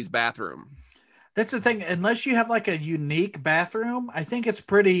Rob Zombie's bathroom. That's the thing. Unless you have like a unique bathroom, I think it's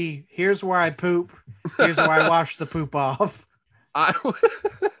pretty. Here's where I poop. Here's where I wash the poop off.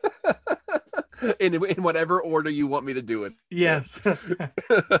 In whatever order you want me to do it. Yes.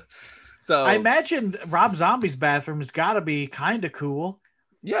 So I imagine Rob Zombie's bathroom has got to be kind of cool.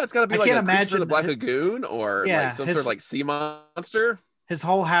 Yeah, it's got to be like a creature of the Black Lagoon or like some sort of like sea monster. His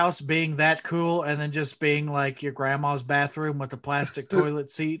whole house being that cool and then just being like your grandma's bathroom with a plastic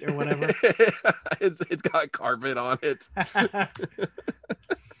toilet seat or whatever. It's got carpet on it.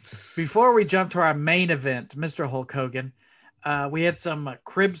 Before we jump to our main event, Mr. Hulk Hogan, we had some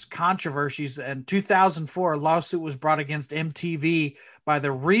Cribs controversies. In 2004, a lawsuit was brought against MTV by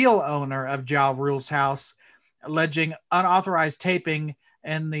the real owner of Ja Rule's house, alleging unauthorized taping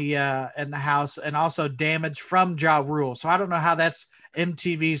in the house and also damage from Ja Rule. So I don't know how that's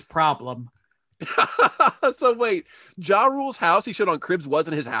MTV's problem. So wait, Ja Rule's house he showed on Cribs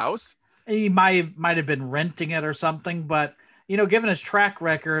wasn't his house? He might have been renting it or something, but you know, given his track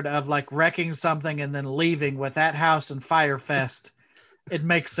record of like wrecking something and then leaving with that house and Firefest, it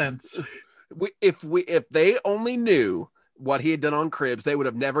makes sense. If they only knew what he had done on Cribs, they would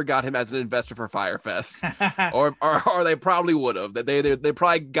have never got him as an investor for Firefest, or they probably would have. They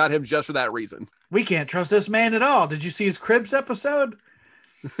probably got him just for that reason. We can't trust this man at all. Did you see his Cribs episode?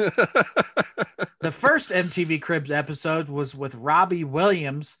 The first MTV Cribs episode was with Robbie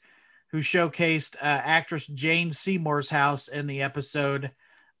Williams, who showcased actress Jane Seymour's house in the episode.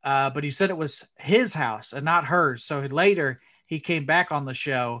 but he said it was his house and not hers. So later he came back on the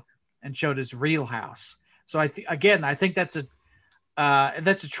show and showed his real house. So I think that's a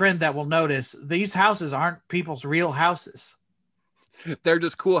trend that we'll notice. These houses aren't people's real houses. They're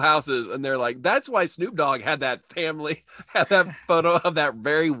just cool houses, and they're like, that's why Snoop Dogg had that photo of that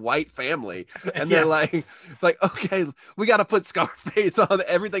very white family. And they're like, it's like, okay, we got to put Scarface on.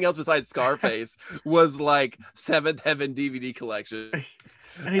 Everything else besides Scarface was like Seventh Heaven DVD collection.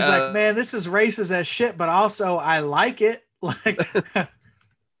 And he's like, man, this is racist as shit, but also I like it. Like,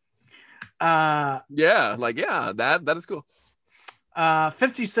 that is cool.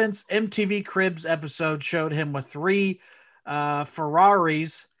 50 Cent's MTV Cribs episode showed him with 3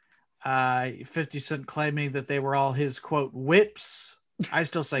 Ferraris. 50 Cent claiming that they were all his quote whips. I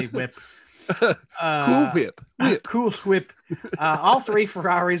still say whip. Cool whip. Cool whip. All 3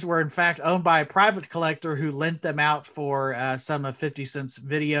 Ferraris were in fact owned by a private collector who lent them out for some of 50 Cent's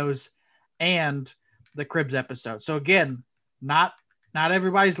videos and the Cribs episode. So again, not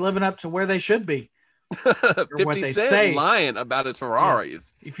everybody's living up to where they should be. 50 Cent lying about his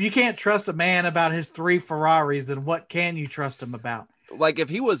Ferraris. Yeah. If you can't trust a man about his 3 Ferraris, then what can you trust him about? Like, if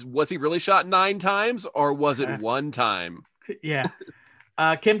he was he really shot 9 times, or was it 1 time? Yeah.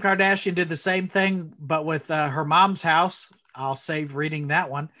 Kim Kardashian did the same thing, but with her mom's house. I'll save reading that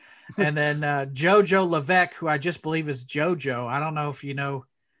one. And then JoJo Levesque, who I just believe is JoJo. I don't know if you know.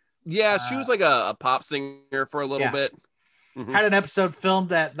 Yeah, she was like a pop singer for a little bit. Mm-hmm. Had an episode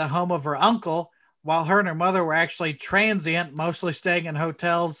filmed at the home of her uncle, while her and her mother were actually transient, mostly staying in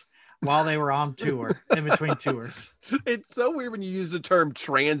hotels while they were on tour, in between tours. It's so weird when you use the term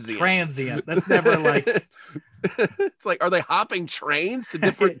transient. Transient. That's never like... It's like, are they hopping trains to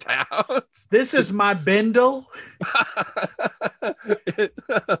different towns? This is my Bindle.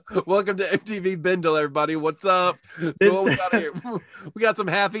 Welcome to MTV Bindle, everybody. What's up? So what we got here? We got some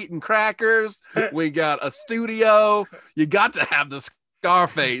half-eaten crackers. We got a studio. You got to have the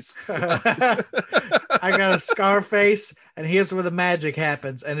Scarface. I got a Scarface, and here's where the magic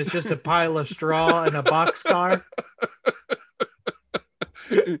happens. And it's just a pile of straw and a boxcar.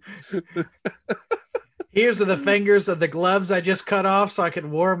 Here's the fingers of the gloves I just cut off so I could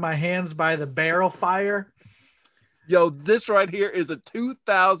warm my hands by the barrel fire. Yo, this right here is a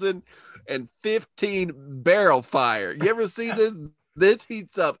 2015 barrel fire. You ever see this? This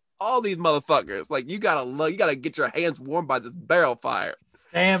heats up all these motherfuckers. Like, you gotta get your hands warm by this barrel fire.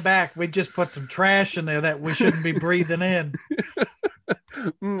 Stand back. We just put some trash in there that we shouldn't be breathing in.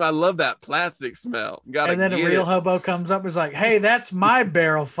 I love that plastic smell. And then a real hobo comes up and is like, hey, that's my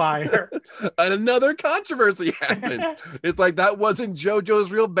barrel fire. And another controversy happens. It's like, that wasn't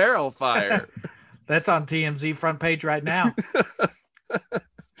JoJo's real barrel fire. That's on TMZ front page right now.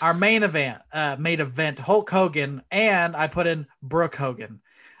 Our main event, Hulk Hogan, and I put in Brooke Hogan.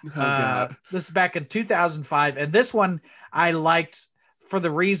 Oh, God. This is back in 2005. And this one I liked for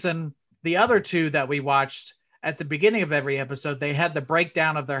the reason the other 2 that we watched at the beginning of every episode, they had the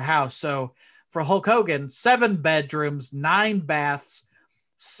breakdown of their house. So for Hulk Hogan, 7 bedrooms, 9 baths,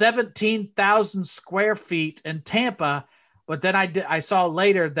 17,000 square feet in Tampa. But then I saw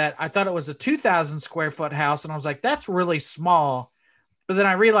later that I thought it was a 2,000 square foot house. And I was like, that's really small. But then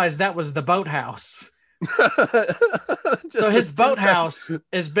I realized that was the boathouse. So his boathouse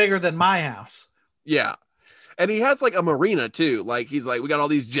is bigger than my house. Yeah. And he has like a marina too. Like, he's like, we got all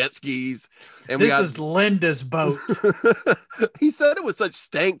these jet skis. And this is Linda's boat. He said it was such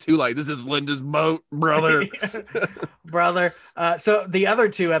stank too. Like, this is Linda's boat, brother. Brother. So the other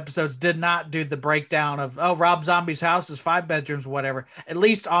 2 episodes did not do the breakdown of, Rob Zombie's house is 5 bedrooms, whatever. At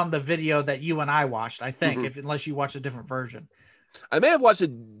least on the video that you and I watched, I think, unless you watched a different version. I may have watched a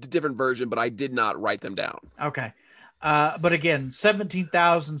different version, but I did not write them down. Okay. But again,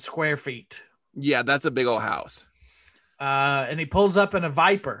 17,000 square feet. Yeah, that's a big old house. And he pulls up in a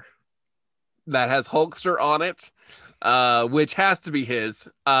Viper that has Hulkster on it, which has to be his.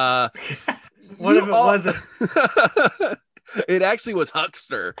 What if it wasn't? It actually was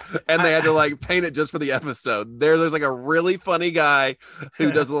Huckster, and they had to like paint it just for the episode. There's like a really funny guy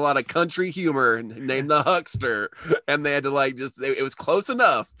who does a lot of country humor named the Huckster, and they had to like it was close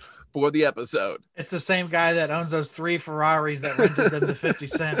enough for the episode. It's the same guy that owns those 3 Ferraris that rented them to 50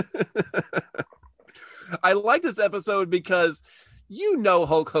 Cent. I like this episode because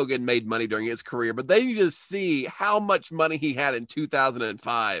Hulk Hogan made money during his career, but then you just see how much money he had in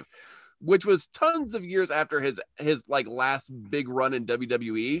 2005 which was tons of years after his like last big run in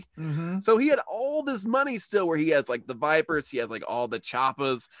WWE. So he had all this money still, where he has like the Vipers, he has like all the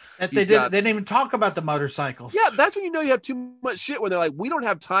Choppas. They didn't even talk about the motorcycles. Yeah, that's when you know you have too much shit, when they're like, we don't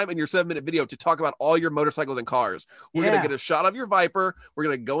have time in your 7-minute video to talk about all your motorcycles and cars. We're gonna get a shot of your Viper. We're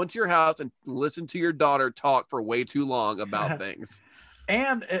gonna go into your house and listen to your daughter talk for way too long about things.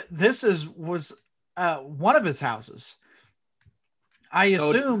 And this was one of his houses. I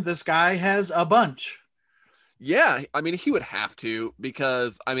assume this guy has a bunch. Yeah, I mean, he would have to,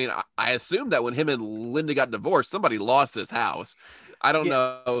 because I mean, I assume that when him and Linda got divorced, somebody lost this house. I don't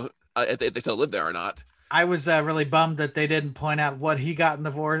know if they still live there or not. I was really bummed that they didn't point out what he got in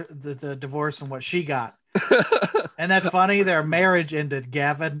the divorce and what she got. And that's funny. Their marriage ended,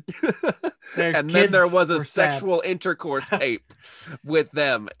 Gavin. And then there was a sexual intercourse tape with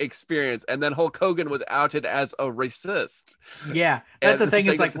them experience. And then Hulk Hogan was outed as a racist. Yeah. That's the thing,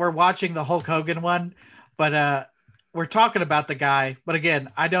 is like, we're watching the Hulk Hogan one, but we're talking about the guy. But again,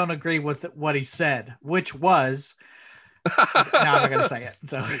 I don't agree with what he said, which was, no, I'm not going to say it.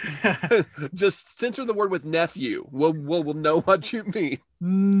 So just censor the word with nephew. We'll know what you mean.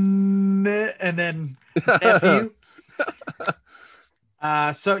 And then nephew.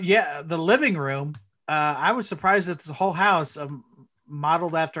 So yeah, the living room. I was surprised that this whole house,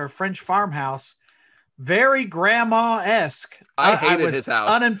 modeled after a French farmhouse, very grandma-esque. I hated his house.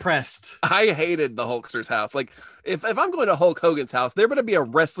 Unimpressed. I hated the Hulkster's house. Like, if I'm going to Hulk Hogan's house, there better be a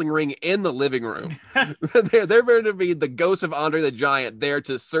wrestling ring in the living room. there better be the ghost of Andre the Giant there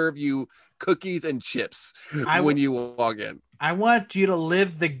to serve you cookies and chips when you walk in. I want you to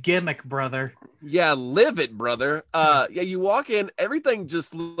live the gimmick, brother. Yeah, live it, brother. Yeah, you walk in, everything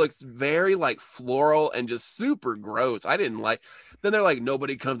just looks very like floral and just super gross. I didn't like. Then they're like,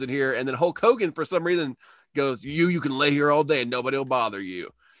 nobody comes in here, and then Hulk Hogan for some reason goes, you can lay here all day and nobody will bother you.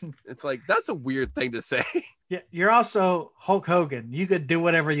 It's like, that's a weird thing to say. Yeah, you're also Hulk Hogan. You could do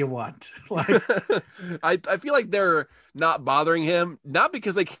whatever you want. Like, I feel like they're not bothering him, not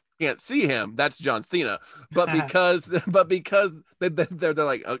because they can't see him, that's John Cena, but because they're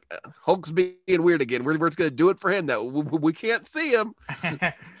like, okay, Hulk's being weird again. We're just gonna do it for him that we can't see him.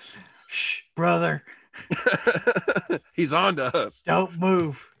 Shh, brother. He's on to us. Don't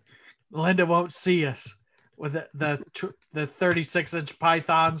move. Linda won't see us with the 36-inch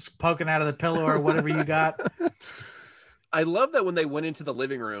pythons poking out of the pillow or whatever you got. I love that when they went into the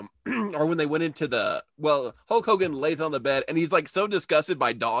living room or when they went into Hulk Hogan lays on the bed and he's like so disgusted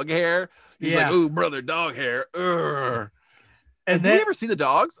by dog hair. He's like, ooh, brother, dog hair. Urgh. And did we ever see the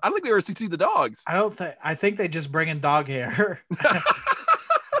dogs? I don't think we ever see the dogs. I think they just bring in dog hair.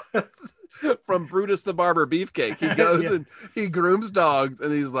 From Brutus the Barber Beefcake. He goes and he grooms dogs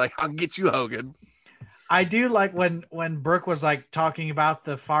and he's like, I'll get you, Hogan. I do like when Brooke was like talking about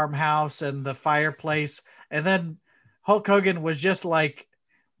the farmhouse and the fireplace, and then Hulk Hogan was just like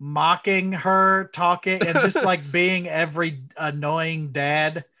mocking her, talking and just like being every annoying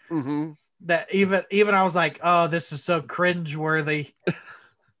dad. Mm-hmm. That even I was like, oh, this is so cringeworthy.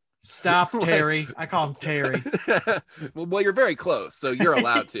 Stop, Terry. I call him Terry. Well, you're very close, so you're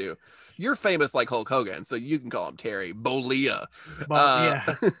allowed to. You're famous like Hulk Hogan, so you can call him Terry Bollea.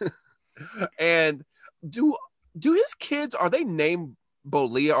 Yeah. And do his kids, are they named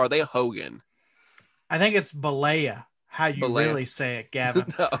Bollea or are they Hogan? I think it's Bollea. How you really say it,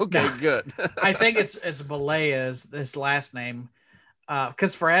 Gavin? Okay, good. I think it's Bollea is his last name.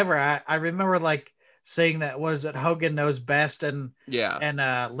 Because forever I remember like saying that, was it Hogan Knows Best, and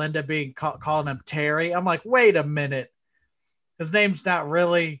Linda being calling him Terry. I'm like, wait a minute, his name's not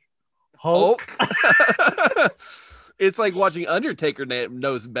really Hulk. It's like watching Undertaker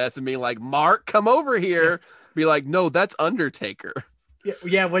Knows Best and being like, Mark, come over here. Be like, no, that's Undertaker.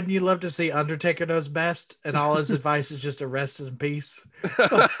 Yeah, wouldn't you love to see Undertaker Knows Best and all his advice is just to rest in peace?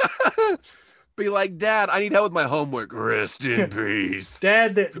 Be like, Dad, I need help with my homework. Rest in peace.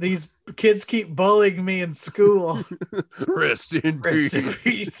 Dad, these kids keep bullying me in school. Rest in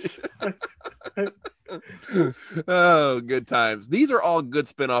peace. Oh, good times. These are all good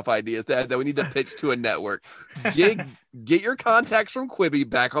spinoff ideas that we need to pitch to a network. Get your contacts from Quibi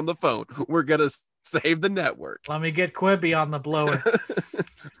back on the phone. We're going to save the network. Let me get Quibi on the blower.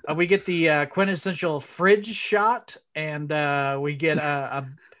 We get the quintessential fridge shot, and we get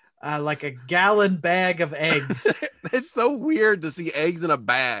like a gallon bag of eggs. It's so weird to see eggs in a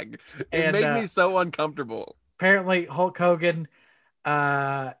bag. It made me so uncomfortable. Apparently Hulk Hogan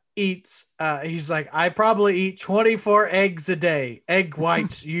eats, he's like, I probably eat 24 eggs a day, egg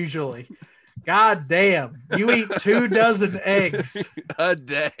whites usually. God damn, you eat 24 eggs a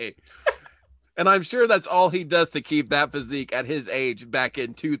day. And I'm sure that's all he does to keep that physique at his age back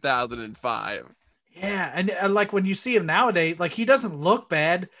in 2005. Yeah, and like when you see him nowadays, like he doesn't look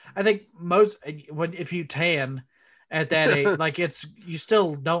bad. I think most when if you tan at that age, like it's you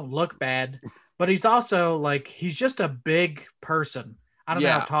still don't look bad. But he's also like he's just a big person. I don't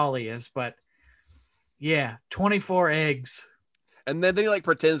know how tall he is, but yeah, 24 eggs. And then he like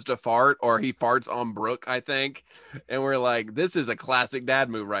pretends to fart, or he farts on Brooke, I think. And we're like, this is a classic dad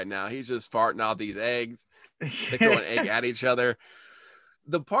move right now. He's just farting out these eggs. They throw an egg at each other.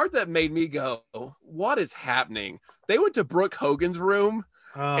 The part that made me go, what is happening? They went to Brooke Hogan's room,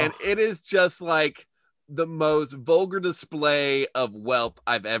 and it is just like the most vulgar display of wealth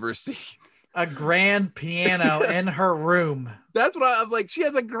I've ever seen. A grand piano in her room. That's what I was like. She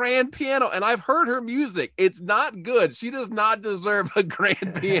has a grand piano, and I've heard her music. It's not good. She does not deserve a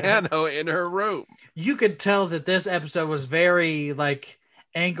grand piano in her room. You could tell that this episode was very like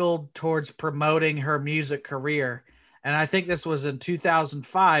angled towards promoting her music career. And I think this was in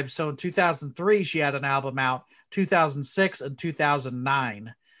 2005. So in 2003, she had an album out, 2006 and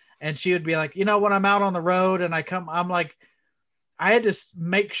 2009. And she would be like, you know, when I'm out on the road and I'm like, I had to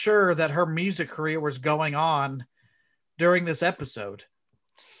make sure that her music career was going on during this episode.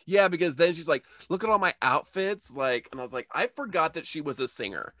 Yeah, because then she's like, look at all my outfits. Like, and I was like, I forgot that she was a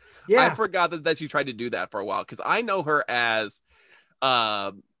singer. Yeah. I forgot that she tried to do that for a while. Cause I know her as,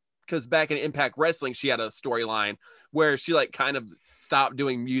 because back in Impact Wrestling, she had a storyline where she like kind of stopped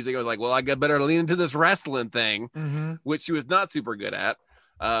doing music. I was like, well, I got better lean into this wrestling thing, which she was not super good at.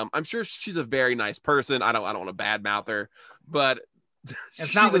 I'm sure she's a very nice person. I don't want to badmouth her, but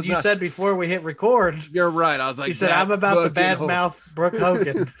it's not what you said before we hit record. You're right. I was like, you said I'm about to badmouth Brooke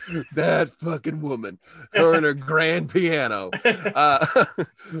Hogan. That fucking woman, her and her grand piano.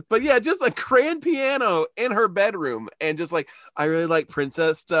 But yeah, just a grand piano in her bedroom, and just like, I really like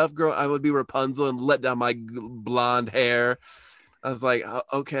princess stuff, girl. I would be Rapunzel and let down my blonde hair. I was like,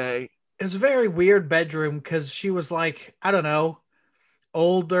 okay. It's a very weird bedroom because she was like, I don't know,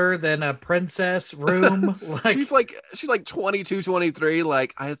 older than a princess room. Like she's like 22, 23.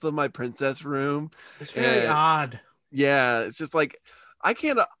 Like, I just love my princess room. It's very odd. Yeah, it's just like I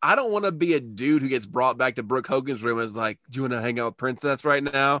don't want to be a dude who gets brought back to Brooke Hogan's room and is like, do you want to hang out with princess right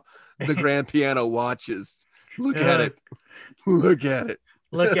now? The grand piano watches. Look at it. Look at it.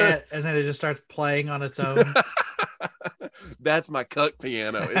 Look at it. And then it just starts playing on its own. That's my cuck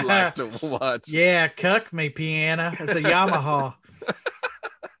piano. It likes to watch. Yeah, cuck me piano. It's a Yamaha.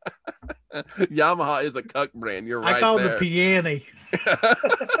 Yamaha is a cuck brand. You're right. I call there. it the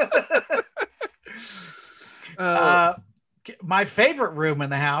piano. My favorite room in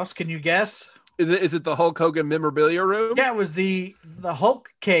the house. Can you guess? Is it the Hulk Hogan memorabilia room? Yeah, it was the Hulk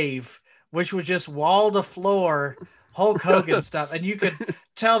cave, which was just wall to floor Hulk Hogan stuff, and you could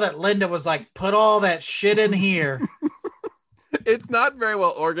tell that Linda was like, "Put all that shit in here." It's not very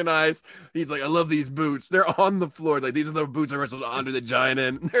well organized. He's like, I love these boots. They're on the floor. Like, these are the boots I wrestled Andre the Giant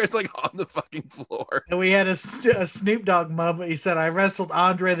in. They're like on the fucking floor. And we had a Snoop Dogg moment. He said, I wrestled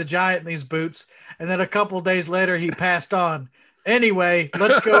Andre the Giant in these boots. And then a couple of days later, he passed on. Anyway,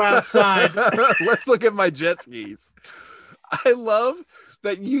 let's go outside. Let's look at my jet skis. I love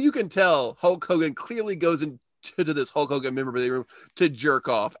that you can tell Hulk Hogan clearly goes into this Hulk Hogan memorabilia room to jerk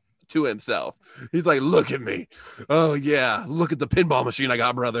off to himself. He's like, look at me. Oh yeah, look at the pinball machine I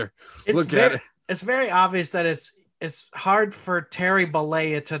got, brother. Look at it. It's very obvious that it's hard for Terry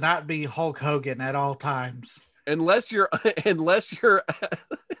Bollea to not be Hulk Hogan at all times. Unless you have the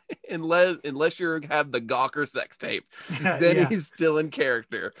Gawker sex tape, then he's still in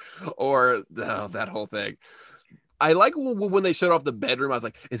character. Or that whole thing. I like when they showed off the bedroom. I was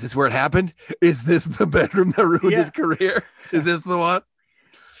like, is this where it happened? Is this the bedroom that ruined his career? Is this the one?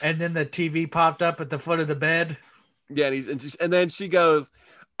 And then the TV popped up at the foot of the bed. Yeah, and then she goes,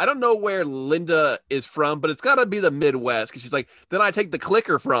 I don't know where Linda is from, but it's got to be the Midwest. Because she's like, then I take the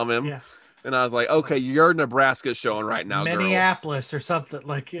clicker from him. Yeah. And I was like, okay, you're Nebraska showing right now, Minneapolis girl. Or something.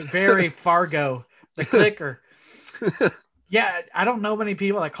 Like very Fargo, the clicker. Yeah, I don't know many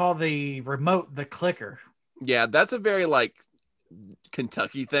people that call the remote the clicker. Yeah, that's a very like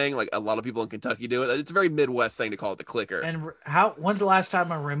Kentucky thing. Like a lot of people in Kentucky do it. It's a very Midwest thing to call it the clicker. And when's the last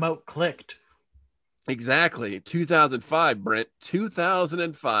time a remote clicked? Exactly. 2005, Brent.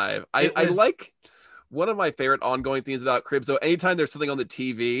 2005. I like one of my favorite ongoing things about Cribs. So anytime there's something on the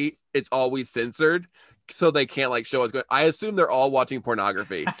TV, it's always censored. So they can't like show what's going. I assume they're all watching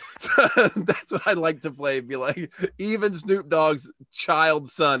pornography. So that's what I like to play. Be like, even Snoop Dogg's child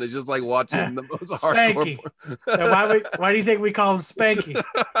son is just like watching the most hardcore. Why do you think we call him Spanky?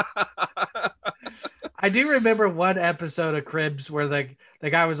 I do remember one episode of Cribs where the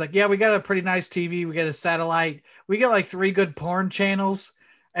guy was like, "Yeah, we got a pretty nice TV. We got a satellite. We got like 3 good porn channels,"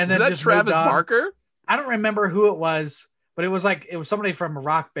 and Was then that just Travis moved on. Barker? I don't remember who it was, but it was somebody from a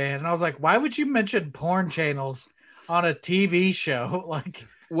rock band, and I was like, "Why would you mention porn channels on a TV show?" Like,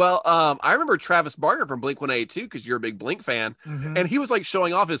 Well, I remember Travis Barker from Blink-182 because you're a big Blink fan, and he was like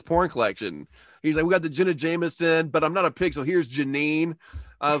showing off his porn collection. He's like, "We got the Jenna Jameson, but I'm not a pig, so here's Janine."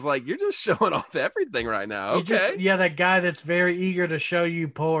 I was like, "You're just showing off everything right now." Okay. yeah, that guy that's very eager to show you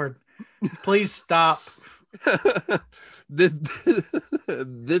porn. Please stop. this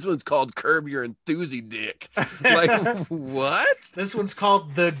this one's called Curb Your Enthusi Dick. Like, what? This one's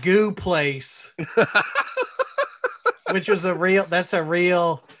called The Goo Place, which was a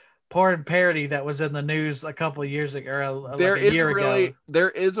real porn parody that was in the news a couple of years ago, or like a year ago. There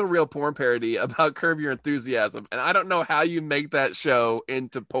is a real porn parody about Curb Your Enthusiasm, and I don't know how you make that show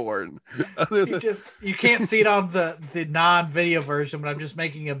into porn. You can't see it on the non-video version, but I'm just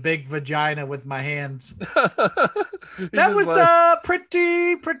making a big vagina with my hands. That was like,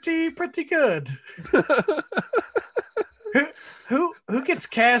 pretty good. Who gets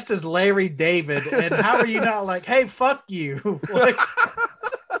cast as Larry David, and how are you not like, hey, fuck you? Like,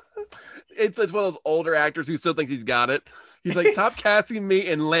 it's one of those older actors who still thinks he's got it. He's like, stop casting me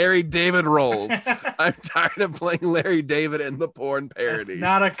in Larry David roles. I'm tired of playing Larry David in the porn parody. That's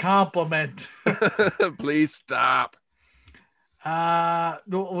not a compliment. Please stop.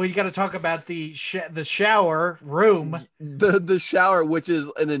 We got to talk about the shower room. The shower, which is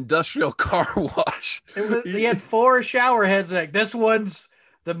an industrial car wash. He had 4 shower heads. Like, this one's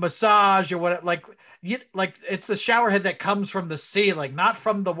the massage or what? Like it's the shower head that comes from the ceiling, not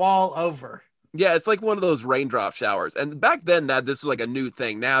from the wall over. Yeah, it's like one of those raindrop showers. And back then, this was like a new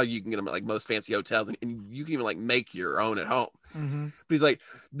thing. Now you can get them at like most fancy hotels, and you can even like make your own at home. Mm-hmm. But he's like,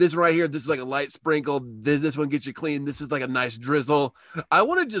 this right here, this is like a light sprinkle. This one gets you clean. This is like a nice drizzle. I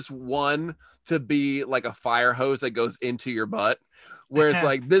wanted just one to be like a fire hose that goes into your butt, where it's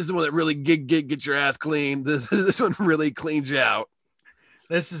like, this is the one that really get your ass clean. This one really cleans you out.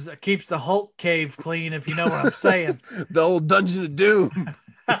 This is keeps the Hulk cave clean, if you know what I'm saying. The old Dungeon of Doom.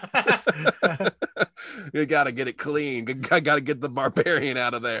 You gotta get it clean. I gotta get the barbarian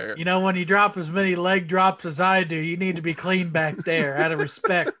out of there. You know, when you drop as many leg drops as I do, you need to be clean back there out of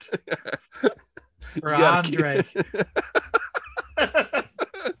respect for Andre.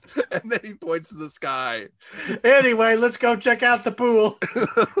 And then he points to the sky. Anyway, let's go check out the pool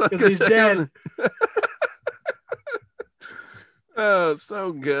because he's dead. Oh,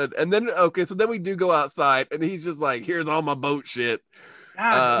 so good. And then, okay, so then we do go outside, and he's just like, here's all my boat shit.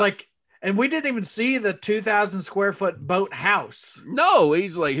 And we didn't even see the 2,000 square foot boat house. No,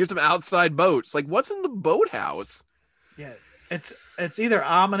 he's like, here's some outside boats. Like, what's in the boathouse? Yeah, it's either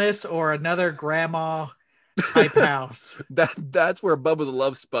ominous or another grandma type house. That's where Bubba the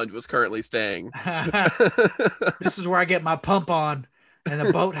Love Sponge was currently staying. This is where I get my pump on. In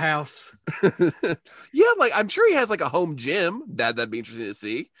a boathouse. Yeah, like I'm sure he has like a home gym. That'd be interesting to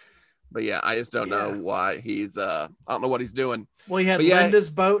see. But yeah, I just don't know why he's I don't know what he's doing. Well, he had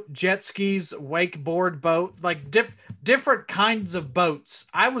Linda's boat, jet skis, wakeboard boat, like different kinds of boats.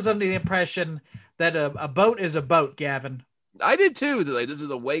 I was under the impression that a boat is a boat, Gavin. I did too. Like, this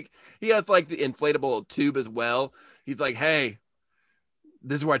is a wake. He has like the inflatable tube as well. He's like, hey,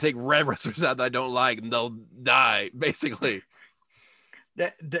 this is where I take red wrestlers out that I don't like, and they'll die, basically.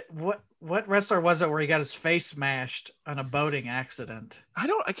 What wrestler was it where he got his face smashed on a boating accident? I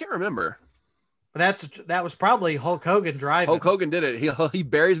can't remember. But that was probably Hulk Hogan driving. Hulk Hogan did it. He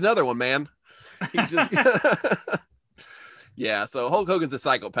buries another one, man. He just yeah. So Hulk Hogan's a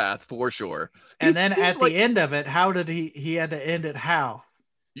psychopath for sure. And then at the end of it, how did he had to end it? How?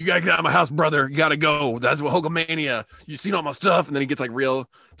 You gotta get out of my house, brother. You gotta go. That's what Hulkamania. You seen all my stuff, and then he gets like real.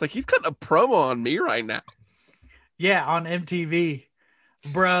 It's like he's cutting a promo on me right now. Yeah, on MTV.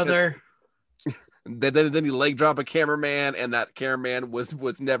 Brother. Then he leg drop a cameraman, and that cameraman was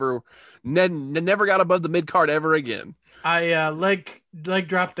never got above the mid card ever again. I leg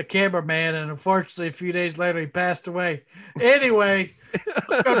dropped the cameraman, and unfortunately, a few days later, he passed away. Anyway,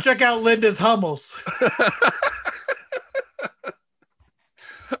 go check out Linda's Hummels.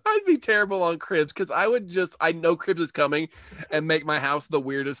 I'd be terrible on Cribs because I know Cribs is coming and make my house the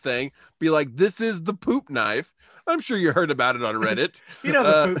weirdest thing. Be like, this is the poop knife. I'm sure you heard about it on Reddit. You know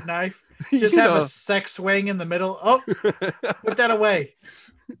the poop knife. Just have a sex swing in the middle. Oh, put that away.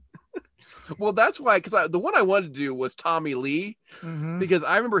 Well, that's why, because the one I wanted to do was Tommy Lee, because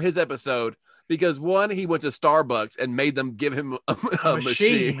I remember his episode. Because one, he went to Starbucks and made them give him a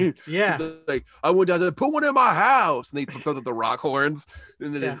machine. Yeah. He's like, I went down to put one in my house, and he throws out the rock horns,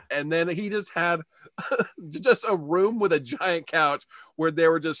 and then he just had just a room with a giant couch where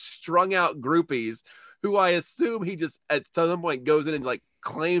there were just strung out groupies, who I assume he just at some point goes in and like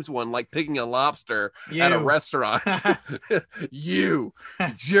claims one, like picking a lobster at a restaurant.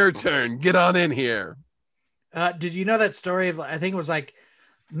 It's your turn. Get on in here. Did you know that story of, I think it was like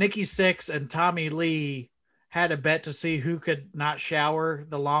Nikki Sixx and Tommy Lee had a bet to see who could not shower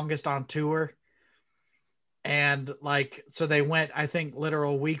the longest on tour. And like, so they went, I think,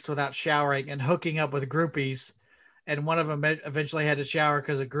 literal weeks without showering and hooking up with groupies. And one of them eventually had to shower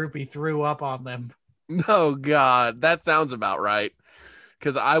because a groupie threw up on them. Oh, God. That sounds about right.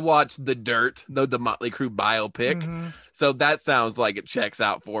 Because I watched The Dirt, the Motley Crue biopic. So that sounds like it checks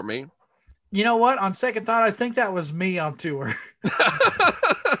out for me. You know what? On second thought, I think that was me on tour.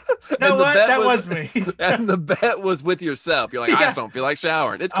 That was me. And the bet was with yourself. You're like, I just don't feel like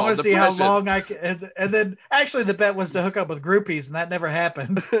showering. It's called depression. I want to see how long I can. And then actually the bet was to hook up with groupies, and that never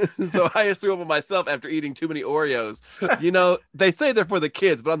happened. So I just threw up on myself after eating too many Oreos. You know, they say they're for the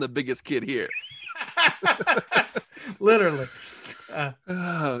kids, but I'm the biggest kid here. Literally.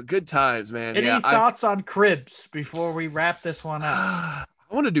 Good times, man. Any thoughts on Cribs before we wrap this one up?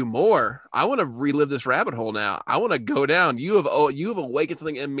 I want to do more. I want to relive this rabbit hole now. I want to go down. You have awakened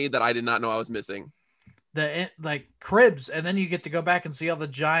something in me that I did not know I was missing. Like Cribs, and then you get to go back and see all the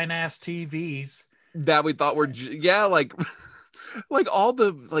giant ass TVs that we thought were like like all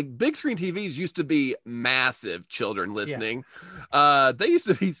the like big screen TVs used to be massive. Children listening, they used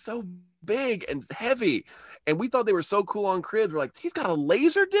to be so big and heavy. And we thought they were so cool on Cribs. We're like, he's got a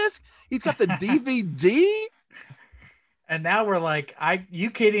laser disc. He's got the DVD. And now we're like,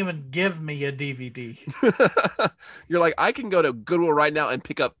 you can't even give me a DVD. You're like, I can go to Goodwill right now and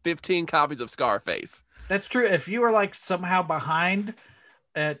pick up 15 copies of Scarface. That's true. If you were like somehow behind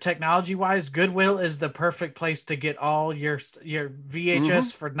technology wise, Goodwill is the perfect place to get all your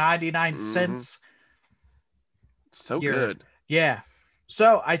VHS for 99 cents. So good. Yeah.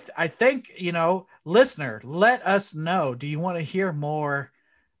 So I think, listener, let us know. Do you want to hear more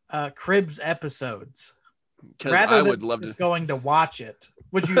Cribs episodes? Rather I than would love to going to watch it.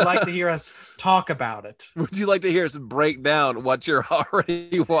 Would you like to hear us talk about it? Would you like to hear us break down what you're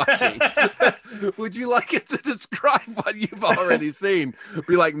already watching? Would you like it to describe what you've already seen?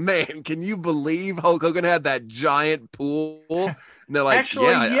 Be like, man, can you believe Hulk Hogan had that giant pool? And they're like, actually,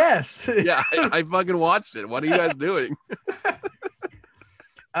 yes. I fucking watched it. What are you guys doing?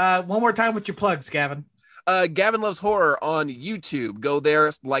 One more time with your plugs, Gavin. Gavin Loves Horror on YouTube. Go there,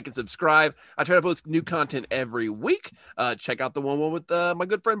 like and subscribe. I try to post new content every week. Check out the one with my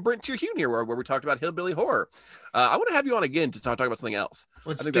good friend Brent Terhune here, where we talked about hillbilly horror. I want to have you on again to talk about something else.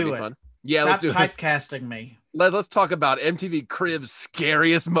 I think that'd be fun. Yeah, let's do it. Stop typecasting typecasting me. Let's talk about MTV Cribs'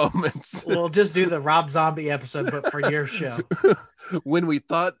 scariest moments. We'll just do the Rob Zombie episode, but for your show. When we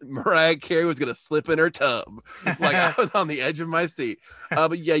thought Mariah Carey was going to slip in her tub. Like I was on the edge of my seat.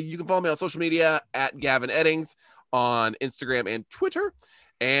 But yeah, you can follow me on social media at Gavin Eddings on Instagram and Twitter.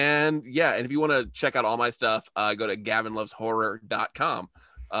 And yeah, and if you want to check out all my stuff, go to gavinloveshorror.com,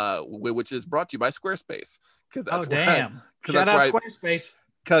 which is brought to you by Squarespace. Oh, damn. Shout out Squarespace.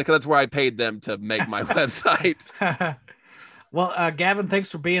 Because that's where I paid them to make my website. Well, Gavin, thanks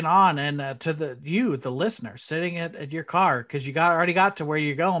for being on, and to the listener sitting at your car, because you already got to where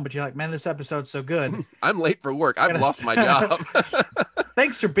you're going, but you're like, man, this episode's so good. I'm late for work. I've lost my job.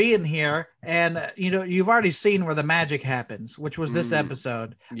 Thanks for being here, and you've already seen where the magic happens, which was this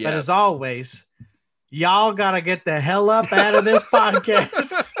episode. Yes. But as always, y'all gotta get the hell up out of this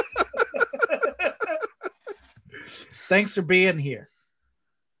podcast. Thanks for being here.